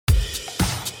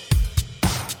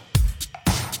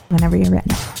Whenever you're ready.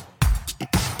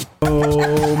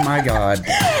 Oh my God.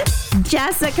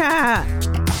 Jessica! I've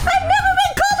never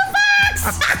been called a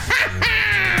fox!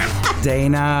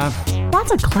 Dana.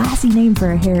 That's a classy name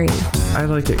for a Harry. I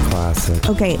like it classic.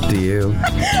 Okay. Do you?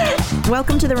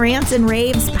 Welcome to the Rants and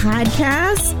Raves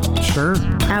podcast. Sure.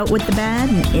 Out with the bad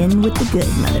and in with the good,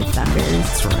 motherfuckers.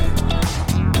 That's right.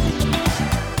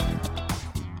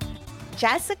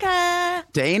 Jessica!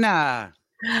 Dana.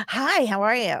 Hi, how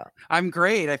are you? I'm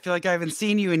great. I feel like I haven't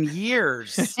seen you in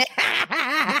years.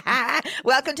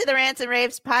 Welcome to the Rants and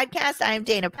Raves podcast. I'm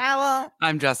Dana Powell.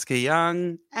 I'm Jessica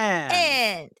Young.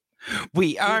 And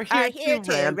we are here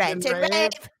to rant and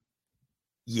rave.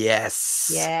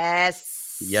 Yes.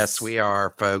 Yes. Yes, we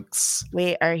are, folks.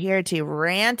 We are here to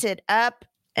rant it up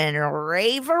and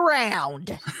rave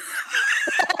around.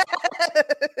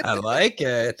 I like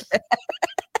it.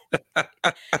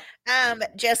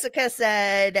 Jessica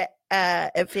said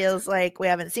it feels like we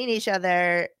haven't seen each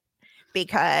other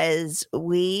because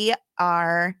we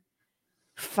are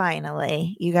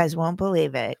finally, you guys won't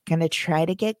believe it, gonna try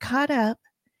to get caught up,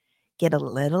 get a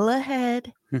little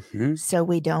ahead, so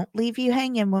we don't leave you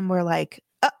hanging when we're like,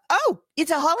 oh,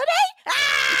 it's a holiday?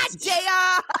 Day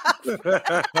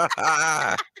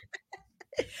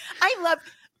off.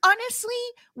 Honestly,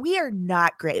 we are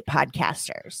not great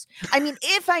podcasters. I mean,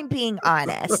 if I'm being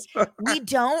honest, we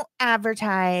don't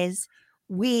advertise.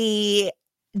 We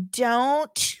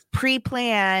don't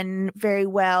pre-plan very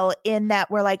well in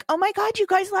that we're like, oh my God, you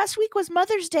guys, last week was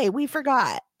Mother's Day. We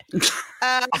forgot. Or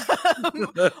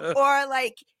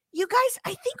like, you guys,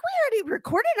 I think we already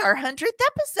recorded our 100th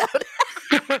episode.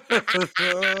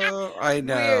 I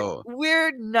know.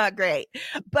 We're not great.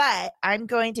 But I'm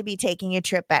going to be taking a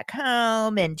trip back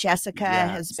home, and Jessica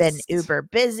has been uber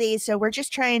busy. So we're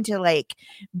just trying to like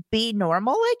be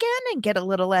normal again and get a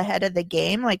little ahead of the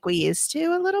game like we used to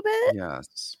a little bit.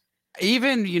 Yes.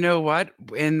 Even, you know what?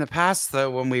 In the past, though,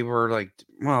 when we were like,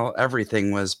 well,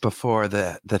 everything was before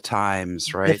the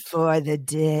times, right? Before the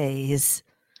days.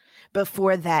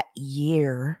 Before that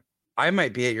year. I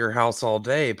might be at your house all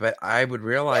day, but I would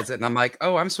realize it. And I'm like,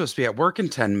 oh, I'm supposed to be at work in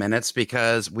 10 minutes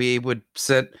because we would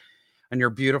sit in your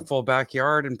beautiful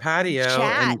backyard and patio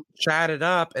and chat it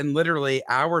up. And literally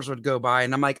hours would go by.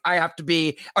 And I'm like, I have to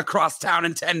be across town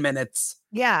in 10 minutes.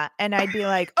 Yeah. And I'd be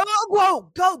like, oh, whoa,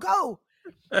 go.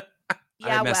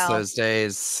 Yeah, I miss those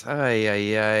days.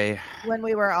 Ay. When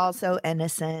we were all so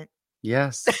innocent.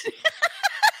 Yes.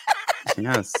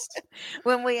 Yes.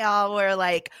 When we all were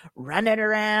like running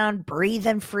around,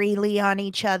 breathing freely on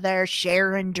each other,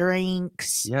 sharing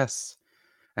drinks. Yes.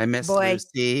 I miss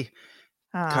Lucy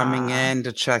coming in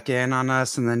to check in on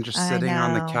us and then just sitting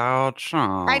on the couch.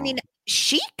 Aww. I mean,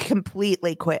 she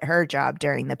completely quit her job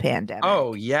during the pandemic.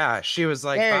 Oh, yeah. She was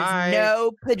like, there's bye.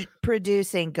 no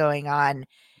producing going on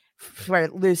for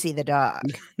Lucy the dog.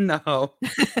 No.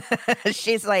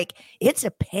 She's like, it's a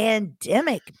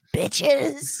pandemic,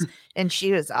 bitches. And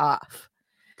she was off.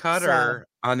 Cutter,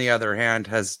 on the other hand,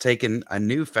 has taken a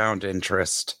newfound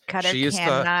interest. Cutter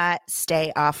cannot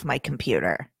stay off my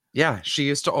computer. Yeah, she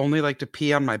used to only like to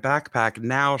pee on my backpack.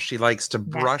 Now she likes to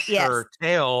brush her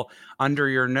tail under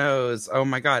your nose. Oh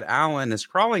my God, Alan is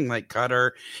crawling like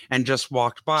Cutter and just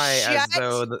walked by as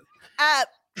though...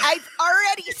 I've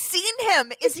already seen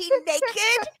him. Is he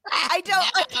naked? I don't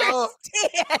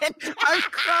understand. I'm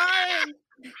crying.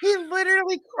 He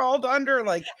literally crawled under,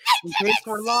 like, in case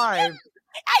we're live.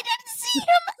 I didn't see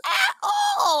him at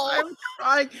all. I'm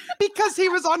crying because he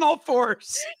was on all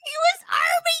fours. He was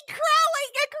army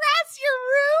crawling across your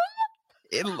room.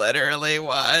 It literally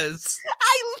was.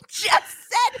 I just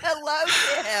said hello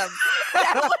to him.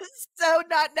 That was so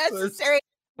not necessary.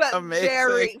 But amazing.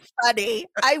 Very funny.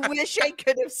 I wish I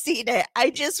could have seen it. I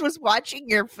just was watching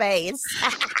your face.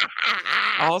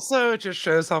 Also, it just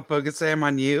shows how focused I am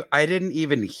on you. I didn't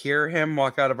even hear him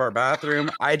walk out of our bathroom.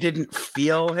 I didn't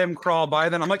feel him crawl by.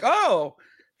 Then I'm like, oh,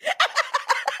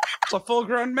 it's a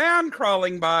full-grown man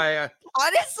crawling by.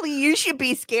 Honestly, you should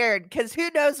be scared because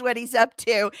who knows what he's up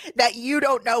to that you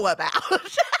don't know about.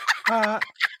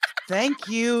 Thank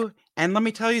you. And let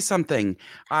me tell you something.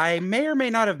 I may or may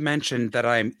not have mentioned that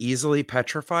I'm easily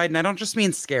petrified. And I don't just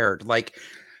mean scared. Like,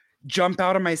 jump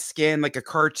out of my skin like a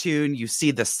cartoon. You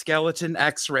see the skeleton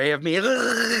x-ray of me.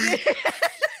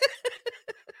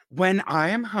 When I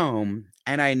am home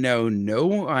and I know no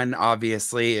one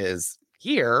obviously is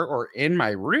here or in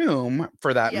my room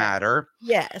for that matter.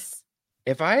 Yes.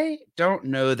 If I don't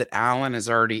know that Alan is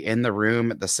already in the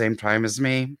room at the same time as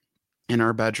me in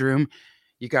our bedroom,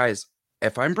 you guys,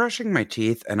 if I'm brushing my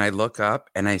teeth and I look up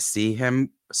and I see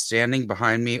him standing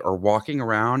behind me or walking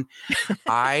around,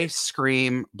 I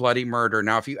scream bloody murder.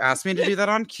 Now, if you ask me to do that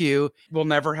on cue, it will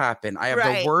never happen. I have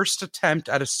the worst attempt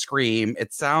at a scream.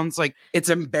 It sounds like it's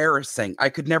embarrassing. I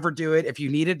could never do it. If you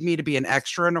needed me to be an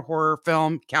extra in a horror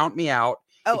film, count me out.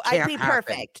 Oh, I'd be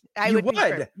perfect. I would be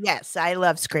perfect. Yes, I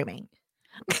love screaming.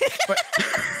 But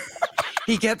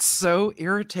he gets so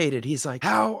irritated. He's like,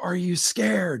 how are you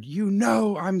scared? You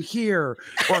know I'm here.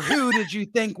 Or who did you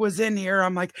think was in here?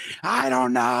 I'm like, I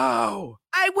don't know.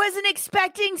 I wasn't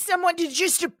expecting someone to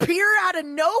just appear out of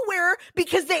nowhere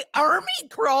because they army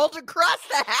crawled across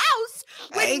the house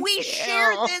when we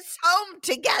shared this home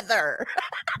together.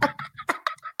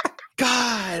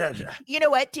 God. You know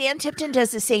what? Dan Tipton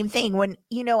does the same thing when,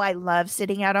 I love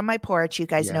sitting out on my porch. You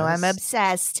guys know I'm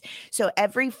obsessed. So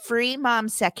every free mom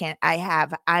second I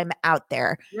have, I'm out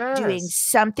there doing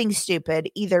something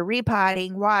stupid, either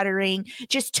repotting, watering,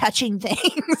 just touching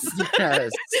things,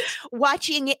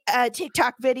 watching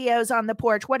TikTok videos on the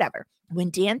porch, whatever. When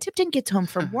Dan Tipton gets home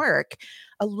from work,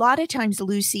 a lot of times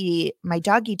Lucy, my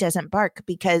doggie, doesn't bark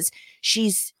because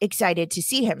she's excited to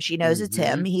see him. She knows it's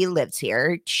him. He lives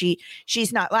here.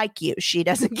 She's not like you. She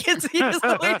doesn't get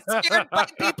easily scared by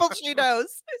people she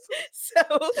knows. So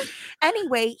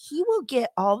anyway, he will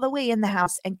get all the way in the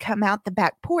house and come out the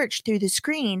back porch through the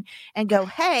screen and go,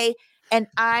 hey. And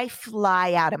I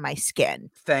fly out of my skin.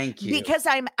 Thank you. Because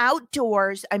I'm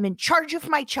outdoors, I'm in charge of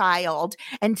my child,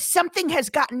 and something has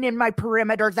gotten in my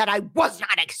perimeter that I was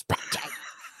not expecting.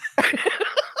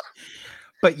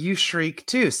 But you shriek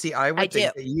too. See, I would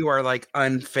think that you are like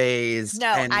unfazed.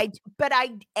 No, I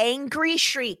angry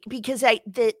shriek because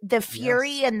the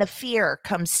fury and the fear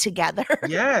comes together.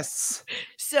 Yes.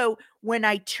 So when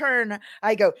I turn,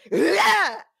 I go,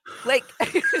 ah! Like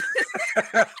it's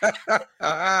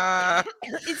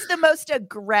the most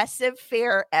aggressive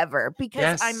fear ever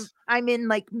because I'm in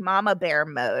like mama bear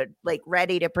mode, like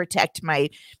ready to protect my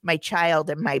child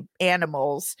and my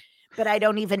animals, but I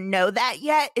don't even know that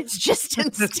yet. It's just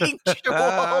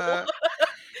instinctual.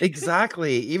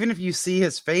 Exactly. Even if you see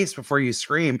his face before you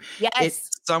scream, it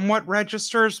somewhat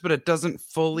registers, but it doesn't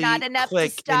fully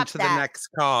click into the next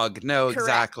cog. No, correct.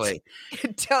 Exactly.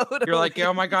 Totally. You're like,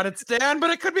 oh my God, it's Dan, but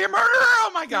it could be a murderer.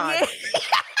 Oh my God.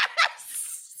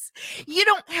 Yes. You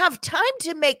don't have time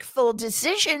to make full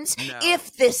decisions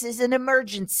if this is an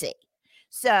emergency.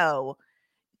 So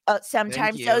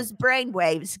sometimes those brain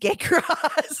waves get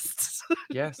crossed.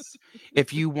 Yes.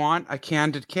 If you want a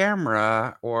candid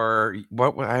camera or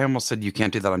what I almost said you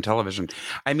can't do that on television.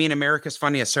 I mean, America's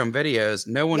Funniest Home Videos,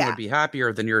 no one would be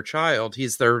happier than your child.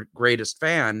 He's their greatest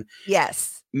fan.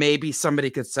 Yes. Maybe somebody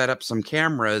could set up some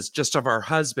cameras just of our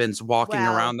husbands walking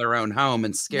around their own home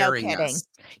and scaring us.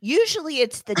 Usually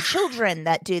it's the children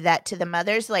that do that to the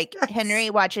mothers. Like Henry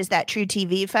watches that True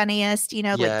TV Funniest,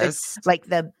 like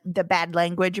the bad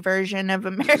language version of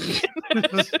American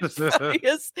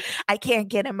Funniest. I can't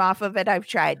get him off of it. I've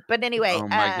tried. But anyway. Oh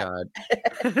my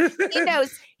God.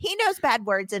 he knows bad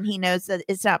words, and he knows that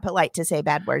it's not polite to say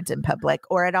bad words in public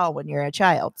or at all when you're a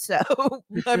child. So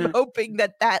I'm hoping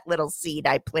that little seed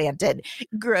I planted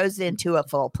grows into a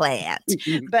full plant.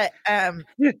 But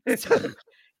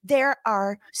there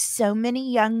are so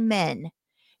many young men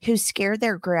who scare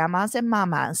their grandmas and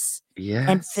mamas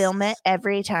and film it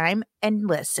every time. And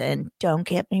listen, don't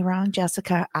get me wrong,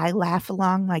 Jessica, I laugh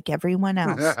along like everyone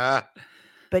else.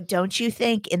 But don't you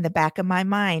think in the back of my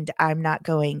mind, I'm not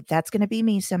going, that's going to be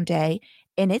me someday,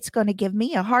 and it's going to give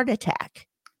me a heart attack.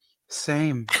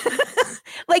 Same.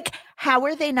 Like, how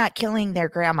are they not killing their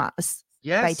grandmas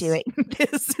by doing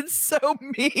this? It's so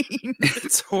mean.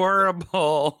 It's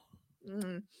horrible.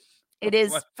 It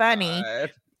is funny,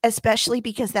 especially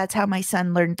because that's how my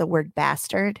son learned the word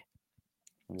bastard.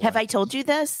 What? Have I told you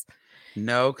this?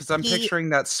 No, because I'm picturing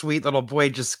that sweet little boy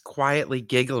just quietly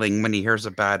giggling when he hears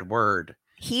a bad word.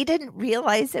 He didn't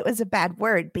realize it was a bad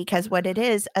word because what it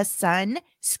is, a son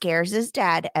scares his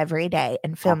dad every day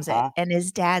and films it. And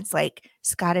his dad's like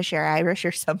Scottish or Irish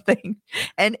or something.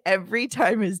 And every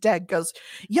time his dad goes,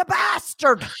 "You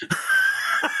bastard!"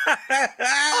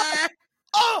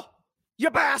 oh, you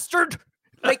bastard!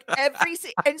 Like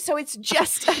and so it's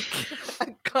just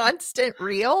a constant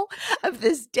reel of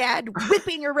this dad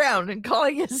whipping around and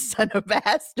calling his son a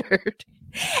bastard.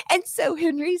 And so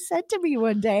Henry said to me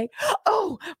one day,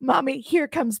 "Oh, mommy, here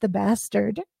comes the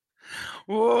bastard."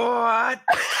 What?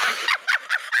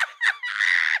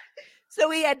 So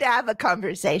we had to have a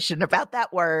conversation about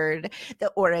that word, the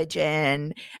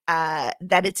origin,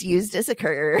 that it's used as a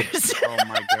curse. Oh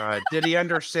my God. Did he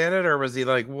understand it, or was he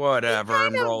like, whatever,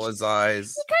 and roll his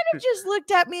eyes? He kind of just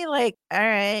looked at me like, all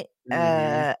right,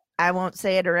 I won't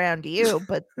say it around you,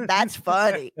 but that's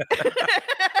funny.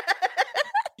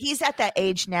 He's at that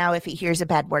age now, if he hears a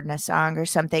bad word in a song or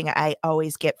something, I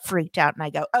always get freaked out and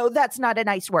I go, oh, that's not a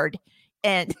nice word.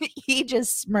 And he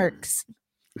just smirks.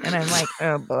 And I'm like,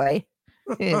 oh boy.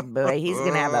 Oh boy, he's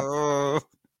going to have a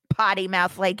potty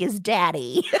mouth like his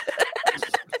daddy.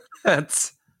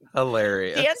 That's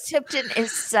hilarious. Dan Tipton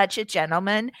is such a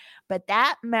gentleman, but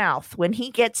that mouth, when he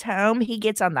gets home, he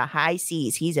gets on the high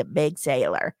seas. He's a big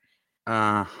sailor.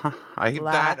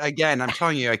 That again, I'm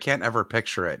telling you, I can't ever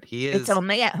picture it. It's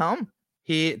only at home.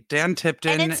 Dan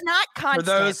Tipton, and it's not constant.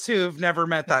 For those who've never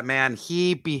met that man,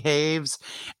 he behaves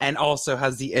and also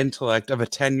has the intellect of a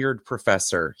tenured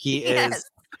professor. He is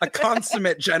a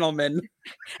consummate gentleman.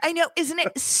 I know. Isn't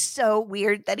it so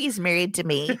weird that he's married to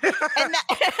me?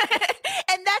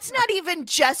 And that's not even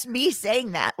just me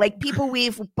saying that. Like people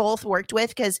we've both worked with,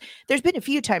 because there's been a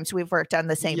few times we've worked on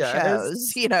the same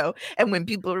shows, and when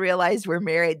people realize we're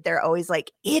married, they're always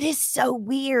like, it is so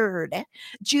weird.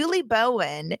 Julie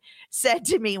Bowen said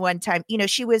to me one time,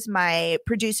 she was my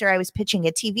producer. I was pitching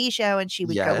a TV show and she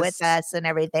would go with us and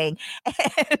everything.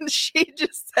 And she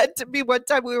just said to me one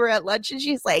time, we were at lunch and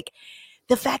she's like,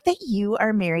 the fact that you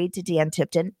are married to Dan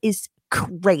Tipton is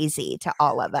crazy to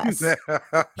all of us.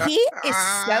 He is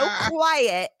so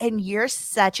quiet and you're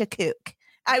such a kook.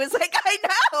 I was like, I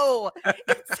know.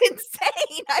 It's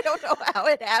insane. I don't know how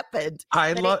it happened.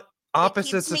 I love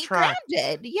opposites attract.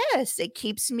 Grounded. Yes, it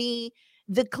keeps me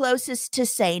the closest to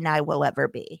sane I will ever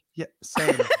be. Yeah,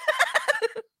 same.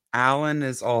 Alan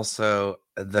is also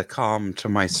the calm to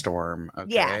my storm.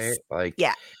 Okay.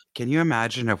 Yes. Can you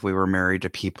imagine if we were married to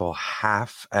people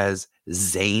half as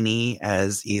zany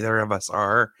as either of us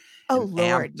are? Oh,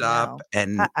 Lord, amped up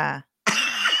and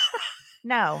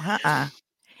no,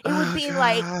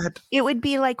 It would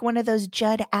be like one of those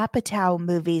Judd Apatow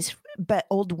movies, but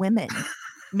old women.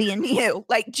 Me and you,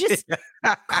 like just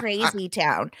crazy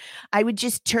town. I would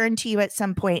just turn to you at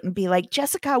some point and be like,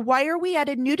 Jessica, why are we at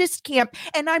a nudist camp?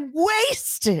 And I'm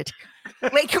wasted.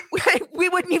 Like we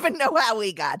wouldn't even know how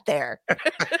we got there.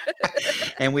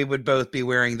 And we would both be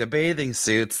wearing the bathing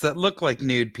suits that look like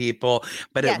nude people,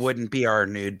 but it wouldn't be our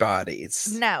nude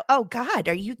bodies. No. Oh God,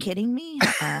 are you kidding me?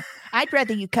 I'd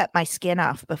rather you cut my skin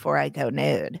off before I go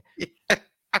nude.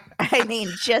 I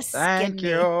mean, just skin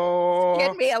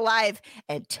me alive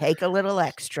and take a little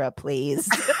extra, please.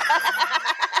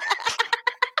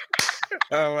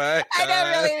 Oh my God. I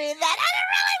don't really mean that.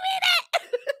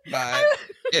 But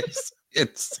it's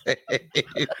insane.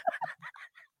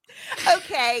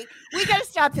 Okay, we got to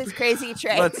stop this crazy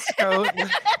train. Let's go.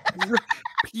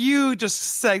 You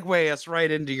just segue us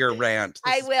right into your rant.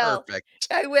 I will. Perfect.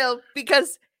 I will,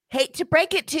 because hate to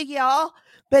break it to y'all,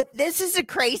 but this is a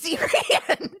crazy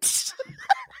rant.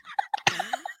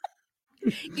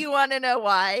 You want to know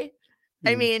why?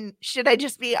 I mean, should I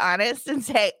just be honest and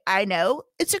say, I know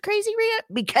it's a crazy rant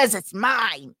because it's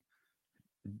mine?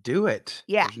 Do it.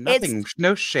 Yeah. There's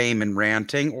no shame in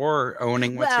ranting or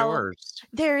owning what's yours.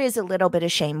 There is a little bit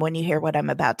of shame when you hear what I'm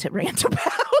about to rant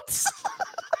about.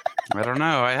 I don't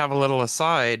know. I have a little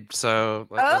aside, so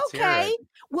let's hear it.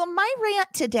 Well, my rant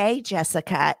today,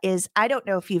 Jessica, is I don't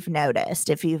know if you've noticed,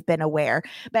 if you've been aware,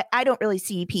 but I don't really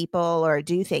see people or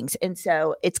do things. And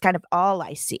so it's kind of all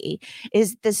I see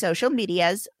is the social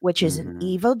medias, which is an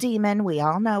evil demon. We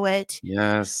all know it.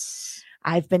 Yes.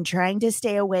 I've been trying to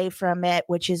stay away from it,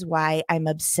 which is why I'm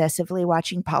obsessively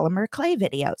watching polymer clay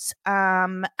videos.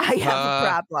 I have a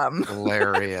problem.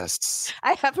 Hilarious.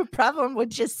 I have a problem with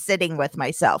just sitting with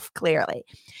myself, clearly.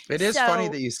 It is funny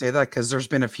that you say that, because there's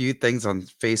been a few things on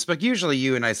Facebook. Usually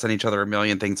you and I send each other a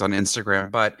million things on Instagram,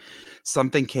 but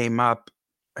something came up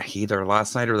either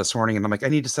last night or this morning, and I'm like, I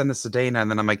need to send this to Dana.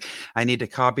 And then I'm like, I need to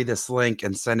copy this link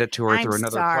and send it to her through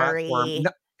another platform.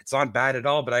 No, it's not bad at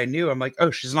all, but I'm like, oh,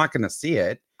 she's not going to see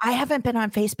it. I haven't been on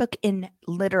Facebook in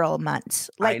literal months.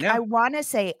 Like, I want to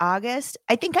say August.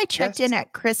 I think I checked in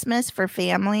at Christmas for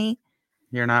family.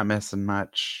 You're not missing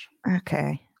much.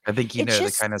 Okay. I think you know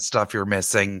the kind of stuff you're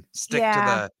missing. Stick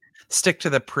to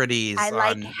the pretties. I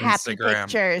like on happy Instagram.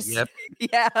 Pictures. Yep.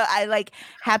 Yeah, I like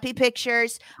happy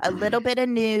pictures, a little bit of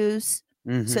news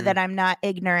so that I'm not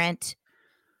ignorant,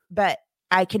 but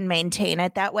I can maintain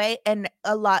it that way, and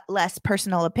a lot less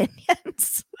personal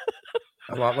opinions.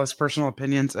 A lot less personal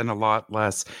opinions and a lot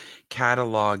less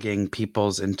cataloging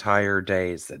people's entire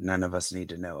days that none of us need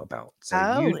to know about.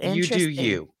 So you do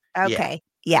you. Okay.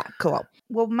 Yeah, cool.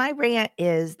 Well, my rant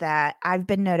is that I've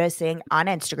been noticing on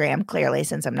Instagram, clearly,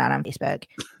 since I'm not on Facebook,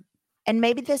 and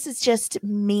maybe this is just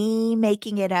me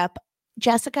making it up.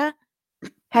 Jessica,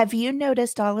 have you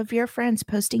noticed all of your friends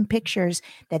posting pictures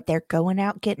that they're going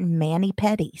out getting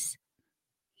mani-pedis?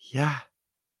 Yeah.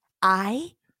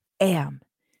 I am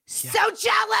so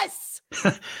jealous.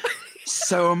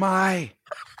 So am I.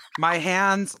 My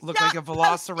hands look like a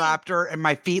velociraptor and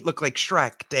my feet look like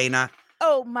Shrek, Dana.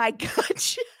 Oh my God,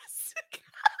 Jessica.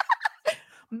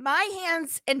 My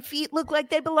hands and feet look like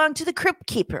they belong to the crypt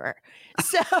keeper.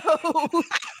 So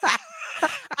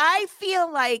I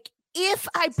feel like if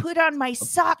I put on my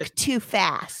sock too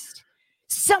fast,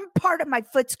 some part of my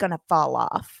foot's going to fall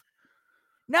off.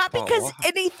 Not because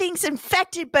anything's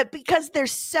infected, but because they're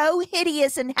so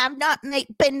hideous and have not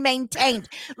been maintained,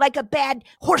 like a bad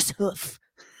horse hoof.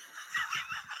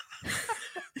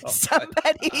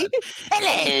 Somebody.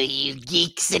 Hello, you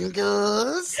geeks and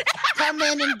ghouls. Come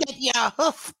in and get your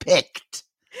hoof picked.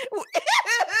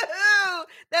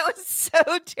 That was so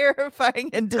terrifying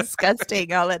and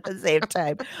disgusting all at the same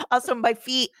time. Also, my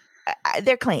feet,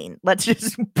 they're clean. Let's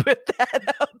just put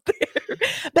that out there.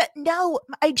 But no,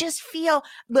 I just feel,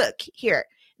 look here.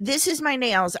 This is my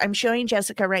nails. I'm showing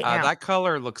Jessica right now. That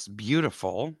color looks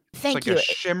beautiful. Thank it's you. like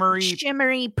a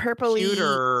shimmery, purpley.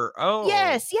 Pewter. Oh.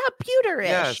 Yes. Yeah. Pewterish.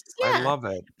 Yes. Yeah. I love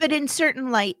it. But in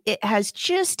certain light, it has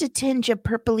just a tinge of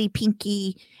purpley,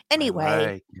 pinky.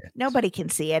 Anyway, nobody can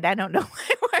see it. I don't know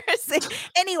why we're saying.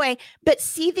 Anyway, but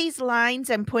see these lines?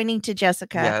 I'm pointing to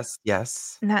Jessica.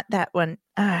 Yes. Not that one.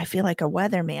 I feel like a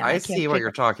weatherman. I see what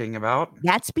you're talking about.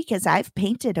 That's because I've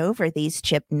painted over these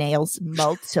chipped nails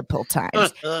multiple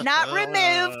times. Not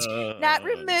removed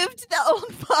the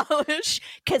old polish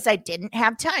because I didn't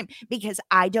have time, because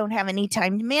I don't have any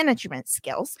time management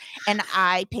skills. And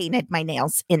I painted my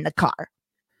nails in the car.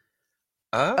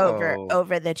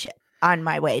 Over the chip on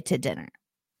my way to dinner.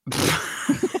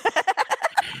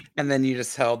 And then you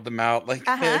just held them out like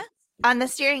this? On the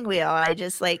steering wheel. I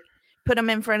just put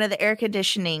them in front of the air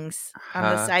conditionings on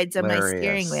the sides of my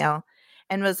steering wheel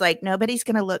and was like, nobody's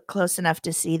going to look close enough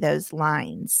to see those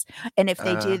lines. And if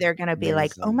they do, they're going to be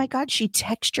like, oh my God, she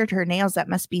textured her nails. That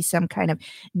must be some kind of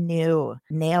new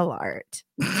nail art.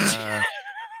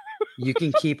 You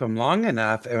can keep them long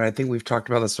enough. And I think we've talked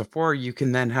about this before. You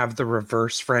can then have the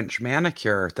reverse French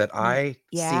manicure that I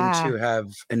seem to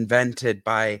have invented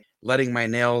by letting my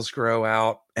nails grow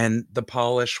out. And the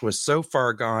polish was so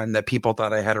far gone that people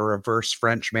thought I had a reverse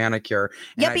French manicure.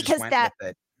 And because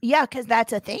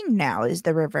that's a thing now, is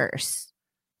the reverse.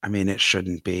 I mean, it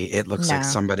shouldn't be. It looks like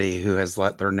somebody who has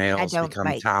let their nails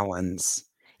become talons.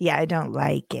 Yeah, I don't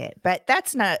like it. But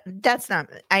that's not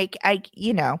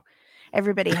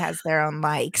everybody has their own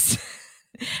likes.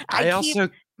 I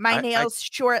keep my nails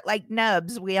short like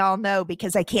nubs. We all know,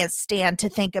 because I can't stand to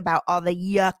think about all the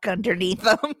yuck underneath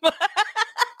them.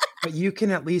 But you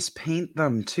can at least paint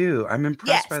them too. I'm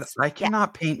impressed by that. I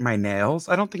cannot paint my nails.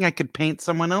 I don't think I could paint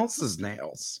someone else's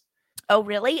nails. Oh,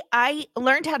 really? I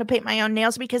learned how to paint my own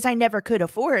nails because I never could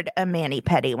afford a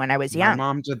mani-pedi when I was young. My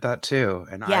mom did that too,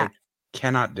 and I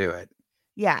cannot do it.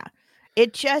 Yeah.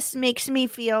 It just makes me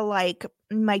feel like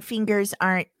my fingers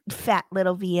aren't fat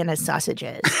little Vienna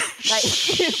sausages. Like,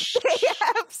 they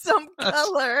have some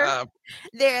color.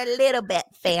 They're a little bit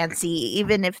fancy,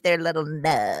 even if they're little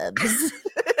nubs.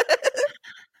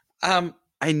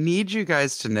 I need you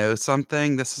guys to know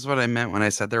something. This is what I meant when I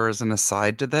said there was an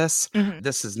aside to this. Mm-hmm.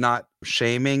 This is not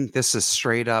shaming. This is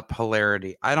straight up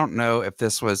hilarity. I don't know if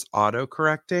this was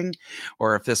auto-correcting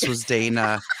or if this was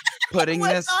Dana putting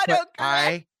this, but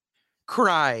I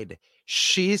cried.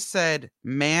 She said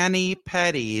Manny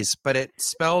Petties, but it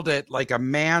spelled it like a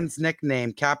man's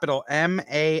nickname, capital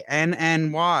Manny,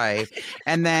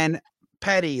 and then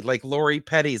Petty, like Lori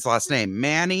Petty's last name.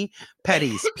 Manny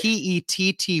Petties,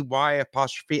 Petty''S.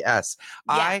 Yeah.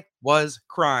 I was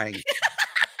crying.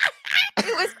 It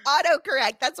was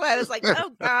autocorrect. That's why I was like,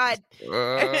 oh God.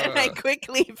 And I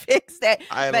quickly fixed it.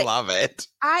 I love it.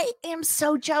 I am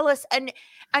so jealous. And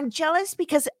I'm jealous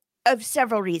because of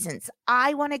several reasons.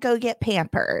 I want to go get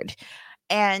pampered.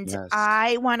 And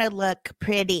I want to look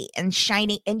pretty and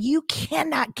shiny. And you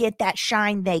cannot get that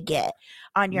shine they get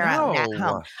on your own at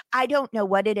home. I don't know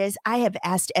what it is. I have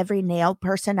asked every nail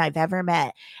person I've ever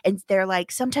met. And they're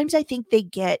like, sometimes I think they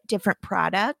get different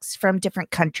products from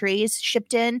different countries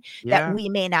shipped in that we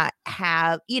may not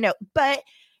have, but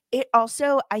it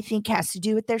also, I think, has to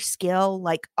do with their skill,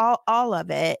 like all of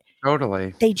it.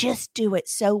 Totally. They just do it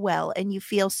so well. And you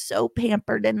feel so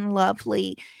pampered and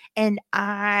lovely. And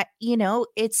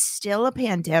it's still a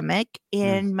pandemic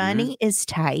and money is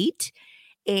tight.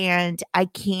 And I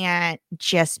can't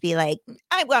just be like,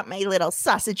 I want my little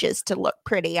sausages to look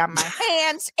pretty on my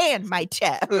hands and my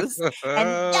toes. And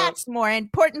that's more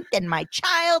important than my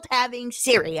child having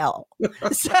cereal.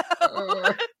 So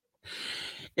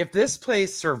if this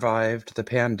place survived the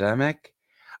pandemic,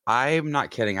 I'm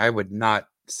not kidding. I would not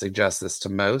suggest this to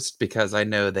most because I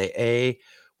know they A,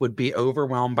 would be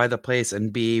overwhelmed by the place,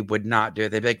 and B, would not do it.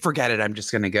 They'd be like, forget it, I'm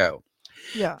just going to go.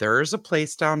 Yeah. There is a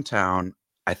place downtown.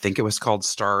 I think it was called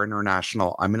Star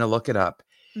International. I'm going to look it up.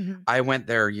 Mm-hmm. I went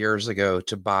there years ago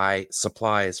to buy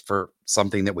supplies for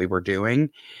something that we were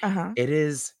doing. Uh-huh. It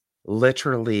is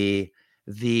literally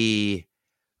the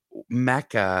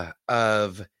mecca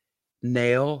of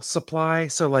nail supply.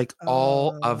 So like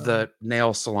all of the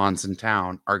nail salons in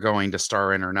town are going to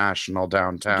Star International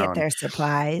downtown. Get their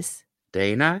supplies.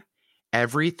 Dana,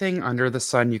 everything under the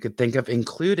sun you could think of,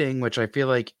 including, which I feel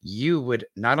like you would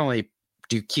not only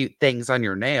do cute things on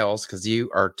your nails because you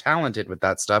are talented with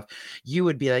that stuff, you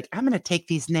would be like, I'm going to take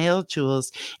these nail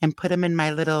jewels and put them in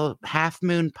my little half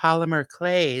moon polymer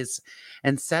clays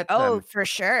and set Oh, them. for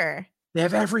sure. They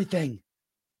have everything.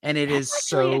 And it That's is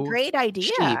actually so a great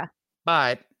idea. cheap,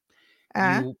 but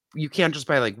you can't just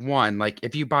buy like one. Like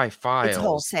if you buy It's files,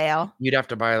 wholesale. you'd have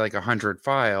to buy like 100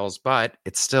 files, but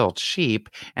it's still cheap.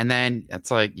 And then it's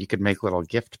like you could make little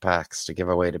gift packs to give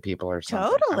away to people or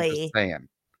something. I'm Totally. just saying.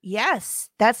 Yes,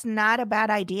 that's not a bad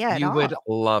idea at You all. would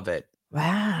love it.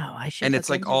 Wow, I should. And look it's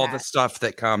like into all that. the stuff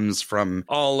that comes from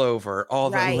all over, all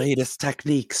the Right. latest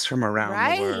techniques from around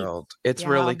Right. the world. It's Yeah,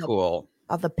 really cool.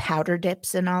 All the powder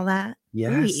dips and all that.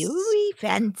 Yes. Ooh,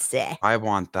 fancy. I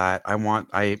want that.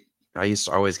 I used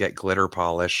to always get glitter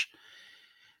polish.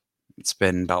 It's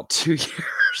been about 2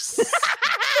 years.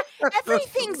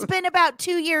 Everything's been about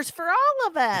 2 years for all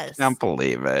of us. I can't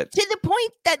believe it. To the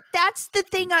point that that's the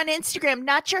thing on Instagram.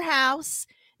 Not your house,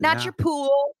 not your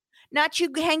pool, not you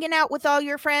hanging out with all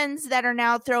your friends that are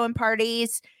now throwing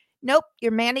parties. Nope,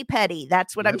 you're mani-pedi.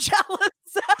 That's what I'm jealous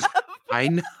of. I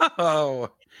know.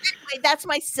 Anyway, that's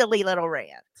my silly little rant.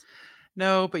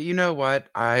 No, but you know what?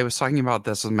 I was talking about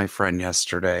this with my friend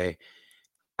yesterday.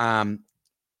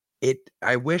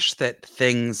 I wish that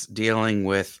things dealing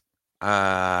with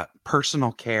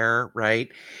personal care, right?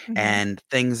 Mm-hmm. And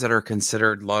things that are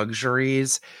considered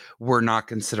luxuries were not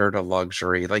considered a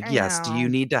luxury. Like, yes, do you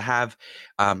need to have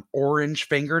orange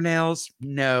fingernails?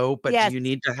 No, but do you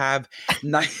need to have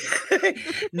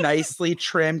nicely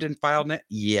trimmed and filed?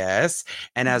 Yes.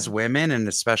 And as women, and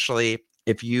especially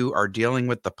if you are dealing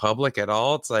with the public at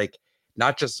all, it's like,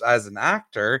 not just as an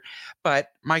actor, but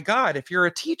my God, if you're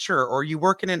a teacher or you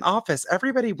work in an office,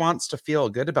 everybody wants to feel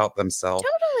good about themselves.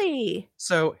 Totally.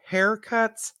 So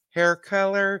haircuts, hair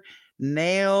color,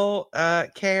 nail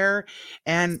care,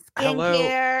 and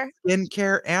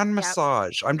skincare and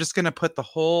massage. I'm just going to put the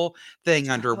whole thing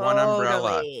under one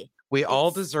umbrella. We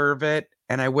all deserve it.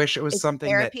 And I wish it was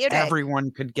something that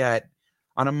everyone could get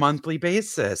on a monthly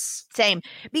basis. Same.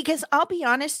 Because I'll be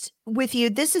honest with you,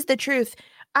 this is the truth.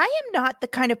 I am not the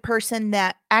kind of person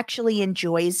that actually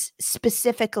enjoys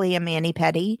specifically a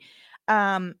mani-pedi.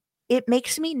 It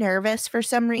makes me nervous for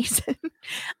some reason.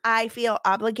 I feel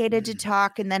obligated to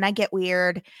talk and then I get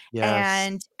weird. Yes.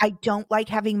 And I don't like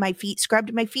having my feet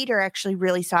scrubbed. My feet are actually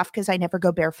really soft because I never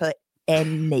go barefoot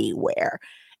anywhere.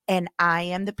 And I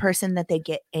am the person that they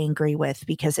get angry with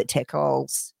because it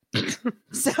tickles.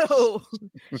 So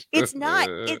it's not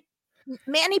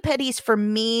mani-pedis for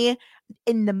me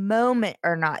in the moment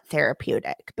are not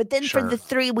therapeutic, but then for the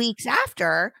 3 weeks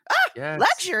after,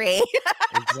 luxury.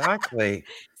 Exactly.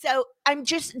 So I'm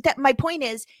just that my point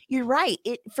is, you're right.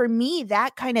 It for me,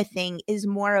 that kind of thing is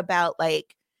more about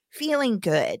like feeling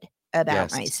good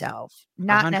about myself,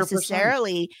 not 100%.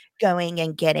 necessarily going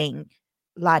and getting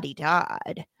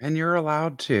la-di-da'd. And you're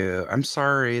allowed to. I'm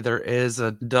sorry, there is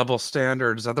a double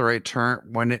standard, is that the right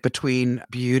term, between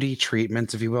beauty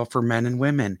treatments, if you will, for men and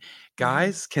women.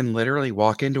 Guys can literally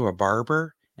walk into a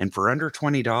barber and for under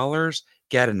 $20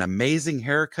 get an amazing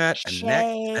haircut,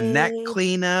 a neck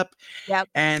cleanup,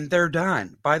 and they're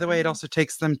done. By the way, it also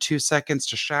takes them 2 seconds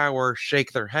to shower,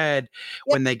 shake their head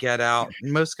when they get out.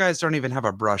 Most guys don't even have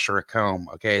a brush or a comb.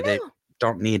 Okay, they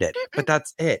don't need it, but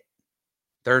that's it.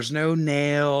 There's no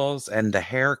nails and the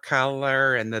hair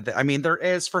color and I mean, there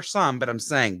is for some, but I'm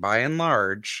saying by and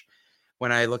large,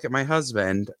 when I look at my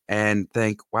husband and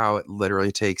think, wow, it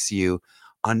literally takes you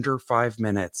under 5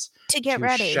 minutes to get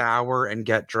ready, shower and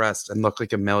get dressed and look like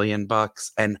 $1 million.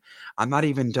 And I'm not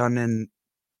even done in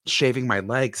shaving my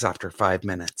legs after 5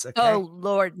 minutes. Okay? Oh,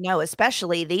 Lord, no,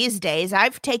 especially these days.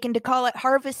 I've taken to call it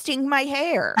harvesting my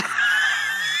hair.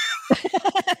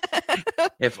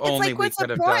 If only we could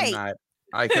have done that.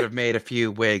 I could have made a few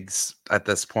wigs at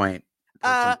this point.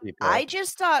 I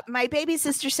just thought my baby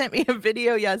sister sent me a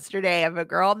video yesterday of a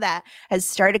girl that has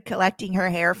started collecting her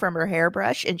hair from her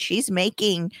hairbrush and she's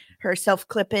making herself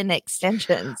clip-in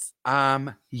extensions.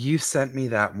 You sent me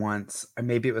that once.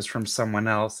 Maybe it was from someone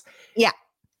else. Yeah.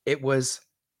 It was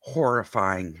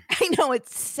horrifying. I know it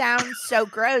sounds so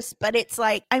gross, but it's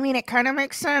like, I mean, it kind of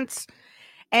makes sense.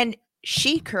 And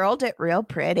she curled it real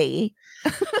pretty.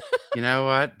 You know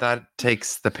what? That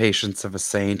takes the patience of a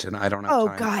saint, and I don't have Oh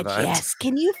time for God, that. yes.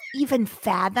 Can you even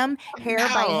fathom hair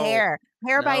by No. hair?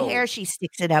 Hair by No. hair, she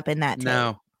sticks it up in that tape.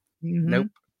 No. Mhm. Nope.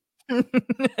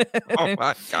 Oh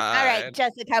my God. All right,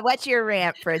 Jessica, what's your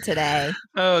rant for today?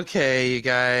 Okay, you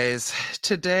guys.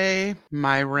 Today,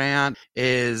 my rant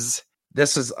is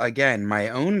this is again my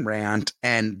own rant,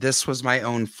 and this was my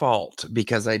own fault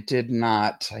because I did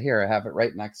not. Here, I have it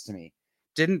right next to me.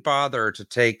 Didn't bother to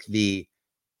take the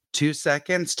 2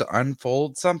 seconds to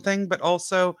unfold something, but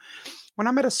also when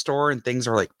I'm at a store and things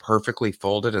are like perfectly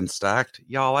folded and stacked,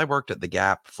 y'all, I worked at the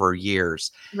Gap for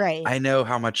years. Right. I know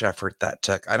how much effort that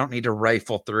took. I don't need to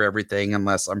rifle through everything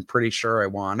unless I'm pretty sure I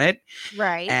want it.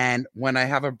 Right. And when I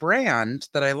have a brand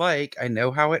that I like, I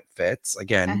know how it fits.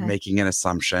 Again, making an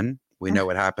assumption. We know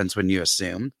what happens when you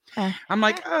assume. I'm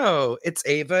like, oh, it's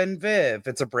Ava and Viv.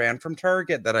 It's a brand from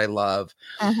Target that I love.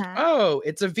 Oh,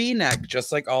 it's a V-neck,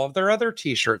 just like all of their other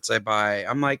t-shirts I buy.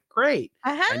 I'm like, great.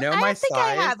 I know my think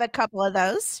size. I have a couple of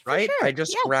those. Right? Sure. I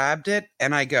just grabbed it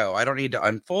and I go. I don't need to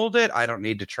unfold it. I don't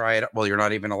need to try it. Well, you're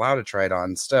not even allowed to try it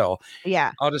on still.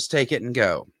 Yeah. I'll just take it and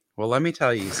go. Well, let me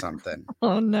tell you something.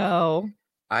 Oh no.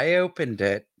 I opened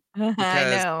it because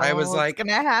I was like, it's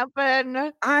gonna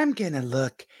happen. I'm gonna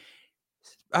look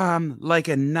like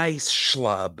a nice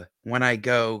schlub when I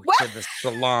go to the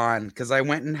salon because I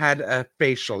went and had a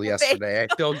facial yesterday.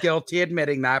 I feel guilty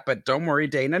admitting that, but don't worry,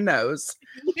 Dana knows.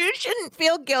 You shouldn't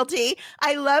feel guilty.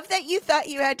 I love that you thought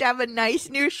you had to have a nice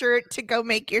new shirt to go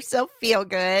make yourself feel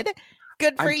good.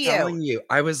 Good for you. I'm telling you,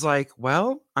 I was like,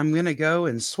 well, I'm going to go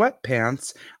in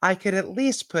sweatpants. I could at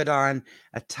least put on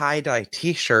a tie-dye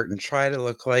t-shirt and try to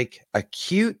look like a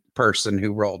cute person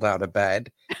who rolled out of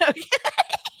bed. Okay.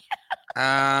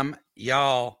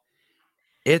 Y'all,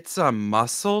 it's a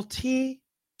muscle tee.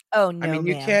 Oh no! I mean,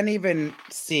 you can't even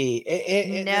see. This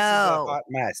is a hot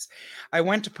mess. I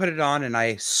went to put it on and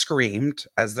I screamed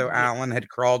as though Alan had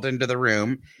crawled into the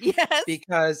room. Yes,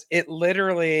 because it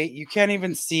literally, you can't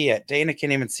even see it. Dana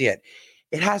can't even see it.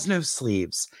 It has no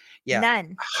sleeves. Yeah,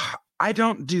 none. I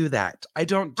don't do that. I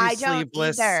don't do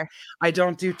sleeveless. I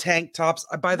don't do tank tops.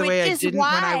 By the way, I didn't when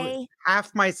I was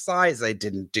half my size. I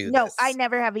didn't do this. No, I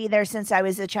never have either since I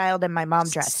was a child and my mom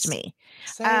dressed me.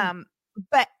 Same.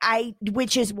 But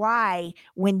which is why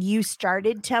when you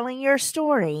started telling your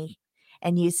story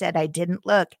and you said I didn't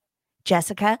look,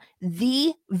 Jessica,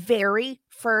 the very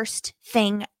first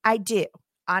thing I do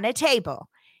on a table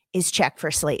is check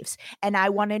for sleeves. And I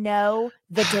want to know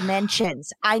the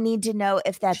dimensions. I need to know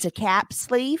if that's a cap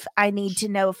sleeve. I need to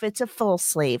know if it's a full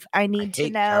sleeve. I need to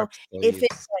know if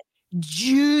it's a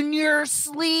junior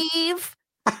sleeve.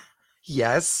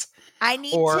 Yes. I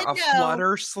need or to know. a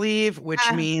flutter sleeve, which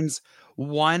means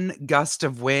one gust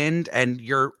of wind and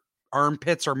your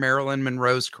armpits are Marilyn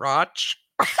Monroe's crotch.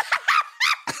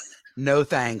 No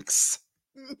thanks.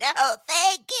 No,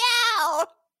 thank you.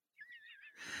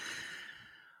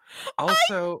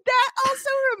 Also, that also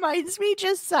reminds me,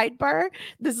 just sidebar.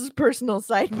 This is personal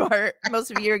sidebar.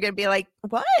 Most of you are going to be like,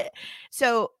 what?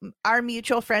 So our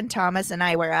mutual friend Thomas and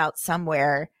I were out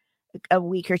somewhere a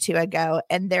week or two ago,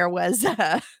 and there was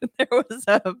a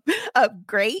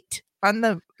grate on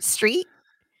the street.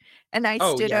 And I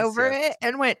stood over it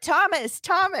and went, Thomas,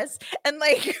 and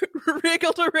like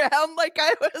wriggled around like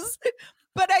I was,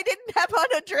 but I didn't have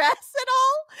on a dress at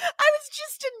all. I was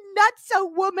just a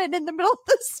nutso woman in the middle of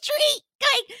the street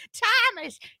going,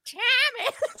 Thomas.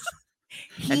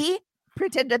 He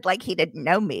pretended like he didn't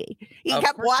know me. He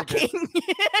kept walking and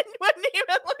wouldn't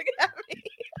even look at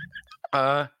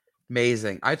me.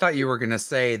 Amazing. I thought you were going to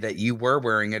say that you were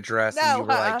wearing a dress and you were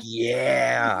like,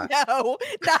 yeah. No,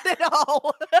 not at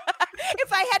all.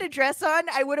 If I had a dress on,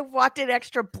 I would have walked an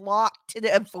extra block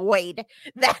to avoid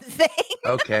that thing.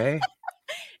 Okay.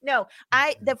 No,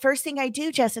 the first thing I do,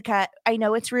 Jessica, I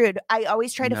know it's rude. I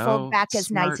always try to fold back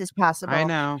as nice as possible. I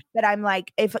know. But I'm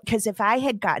like, because if I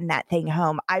had gotten that thing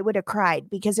home, I would have cried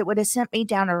because it would have sent me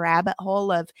down a rabbit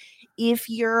hole of if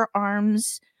your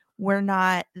arms were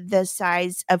not the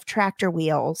size of tractor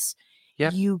wheels,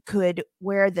 you could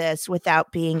wear this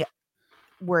without being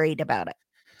worried about it.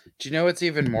 Do you know what's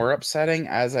even more upsetting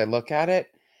as I look at it?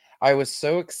 I was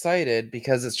so excited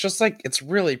because it's just like, it's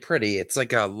really pretty. It's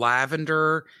like a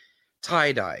lavender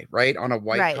tie-dye, right? On a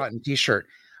white cotton t-shirt.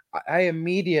 I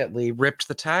immediately ripped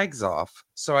the tags off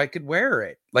so I could wear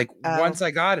it. Like once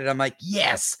I got it, I'm like,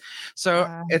 yes. So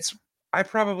I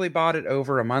probably bought it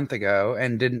over a month ago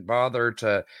and didn't bother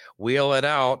to wheel it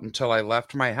out until I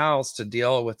left my house to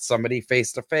deal with somebody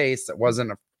face to face that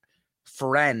wasn't a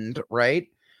friend, right?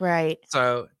 Right.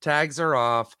 So tags are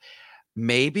off.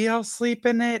 Maybe I'll sleep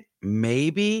in it.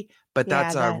 Maybe. But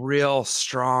that's a real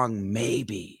strong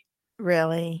maybe.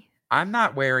 Really? I'm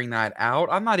not wearing that out.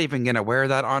 I'm not even going to wear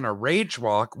that on a rage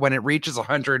walk when it reaches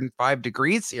 105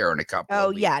 degrees here in a couple of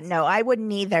weeks. Yeah. No, I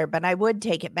wouldn't either, but I would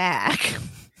take it back.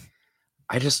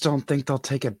 I just don't think they'll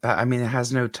take it back. I mean, it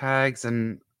has no tags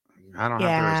and I don't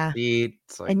have the receipt.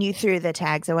 It's like, and you threw the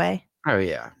tags away? Oh,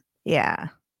 yeah. Yeah.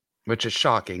 Which is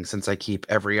shocking since I keep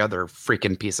every other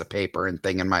freaking piece of paper and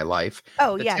thing in my life.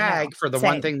 Oh, the tag for the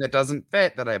one thing that doesn't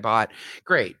fit that I bought.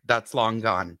 Great. That's long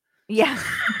gone. Yeah.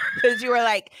 Because you were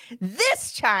like,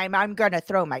 this time I'm going to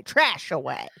throw my trash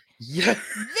away. Yeah.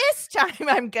 This time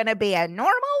I'm going to be a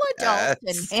normal adult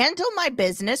and handle my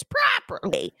business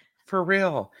properly. For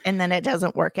real. And then it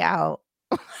doesn't work out.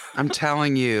 I'm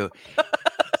telling you.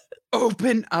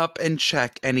 Open up and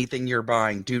check anything you're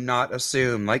buying. Do not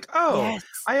assume like,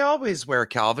 I always wear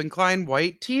Calvin Klein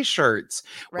white t-shirts.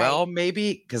 Right. Well,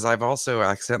 maybe because I've also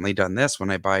accidentally done this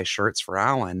when I buy shirts for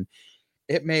Alan.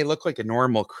 It may look like a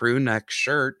normal crew neck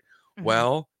shirt. Mm-hmm.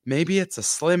 Well, maybe it's a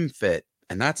slim fit.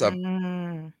 And that's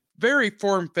a very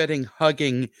form-fitting,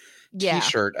 hugging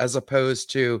t-shirt as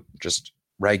opposed to just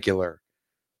regular.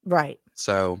 Right.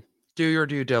 So do your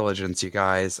due diligence, you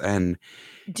guys. And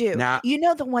now, you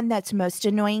know the one that's most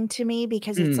annoying to me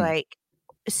because it's like,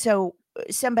 so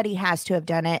somebody has to have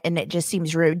done it and it just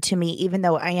seems rude to me, even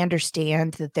though I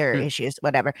understand that there are issues,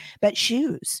 whatever. But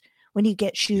shoes, when you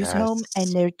get shoes home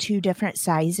and they're two different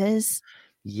sizes.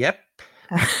 Yep.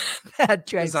 That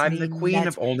drives me I'm the queen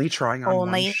of only trying on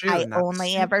one shoe. I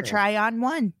only ever try on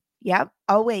one. Yep.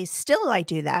 Always. Still, I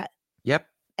do that. Yep.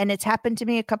 And it's happened to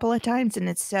me a couple of times and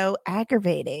it's so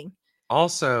aggravating.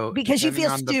 Also, because you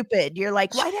feel stupid. You're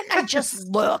like, why didn't I just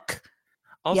look?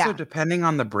 Also, depending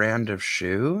on the brand of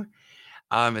shoe,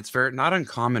 it's very not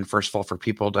uncommon, first of all, for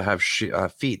people to have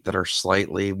feet that are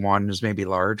slightly, one is maybe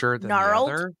larger than gnarled?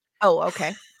 The other. Oh,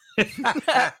 okay.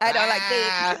 I don't like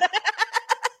feet.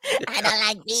 I don't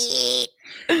like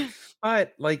feet.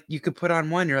 But like you could put on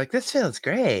one, you're like, this feels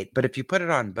great. But if you put it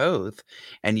on both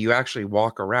and you actually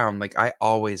walk around, like I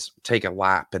always take a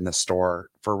lap in the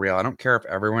store for real. I don't care if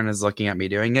everyone is looking at me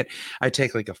doing it. I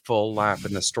take like a full lap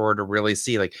in the store to really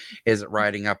see, like, is it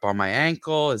riding up on my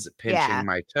ankle? Is it pinching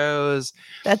my toes?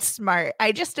 That's smart.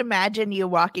 I just imagine you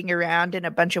walking around and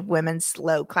a bunch of women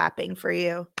slow clapping for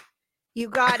you. You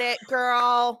got it,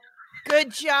 girl. Good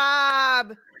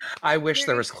job. I wish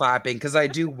there was clapping because I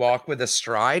do walk with a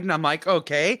stride and I'm like,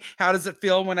 okay, how does it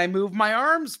feel when I move my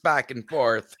arms back and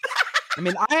forth? I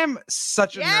mean, I am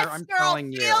such a nerd. I'm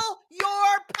telling you. Feel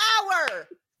your power.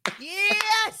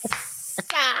 Yes.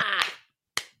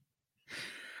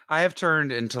 I have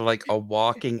turned into like a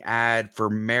walking ad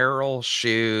for Merrell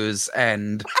shoes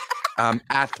and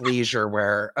athleisure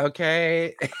wear.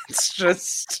 Okay. It's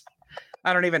just,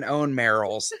 I don't even own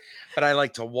Merrell's. But I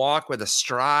like to walk with a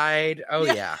stride. Oh,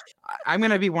 yeah. I'm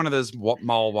going to be one of those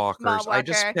mall walkers. I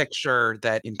just picture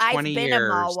that in 20 years. I've been a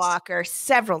mall walker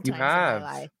several times in my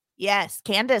life. Yes.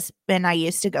 Candace and I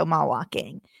used to go mall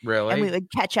walking. Really? And we would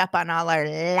catch up on all our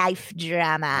life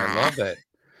drama. I love it.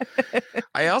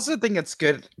 I also think it's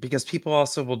good because people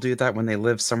also will do that when they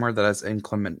live somewhere that has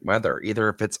inclement weather, either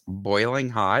if it's boiling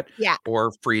hot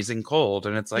or freezing cold.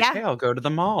 And it's like, hey, I'll go to the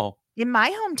mall. In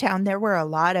my hometown, there were a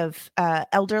lot of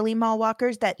elderly mall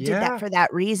walkers that did that for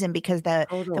that reason, because the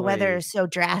weather is so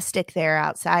drastic there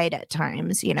outside at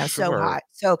times, you know, so hot,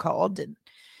 so cold. And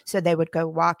so they would go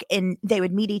walk and they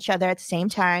would meet each other at the same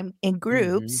time in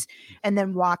groups and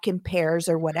then walk in pairs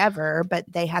or whatever. But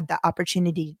they had the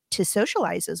opportunity to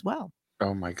socialize as well.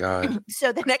 Oh, my God.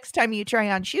 So the next time you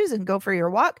try on shoes and go for your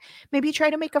walk, maybe try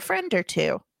to make a friend or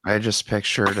two. I just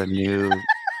pictured a new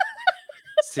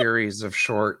series of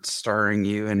shorts starring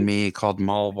you and me called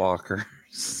Mall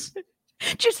Walkers.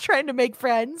 Just trying to make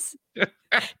friends.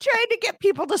 Trying to get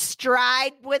people to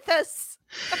stride with us.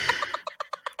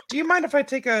 Do you mind if I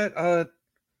take a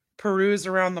peruse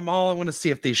around the mall? I want to see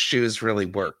if these shoes really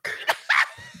work.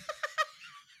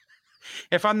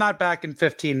 If I'm not back in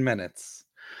 15 minutes,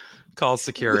 call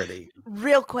security.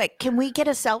 Real quick, can we get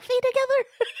a selfie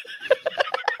together?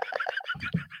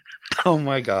 Oh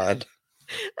my God.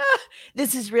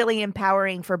 This is really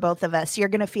empowering for both of us. You're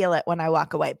going to feel it when I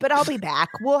walk away, but I'll be back.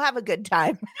 We'll have a good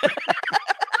time.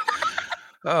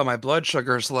 Oh, my blood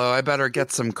sugar's low. I better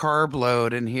get some carb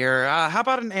load in here. How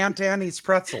about an Aunt Annie's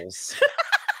pretzels?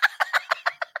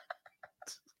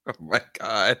 Oh my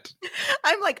God.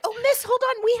 I'm like, oh, miss, hold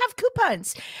on. We have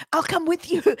coupons. I'll come with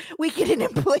you. We get an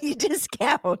employee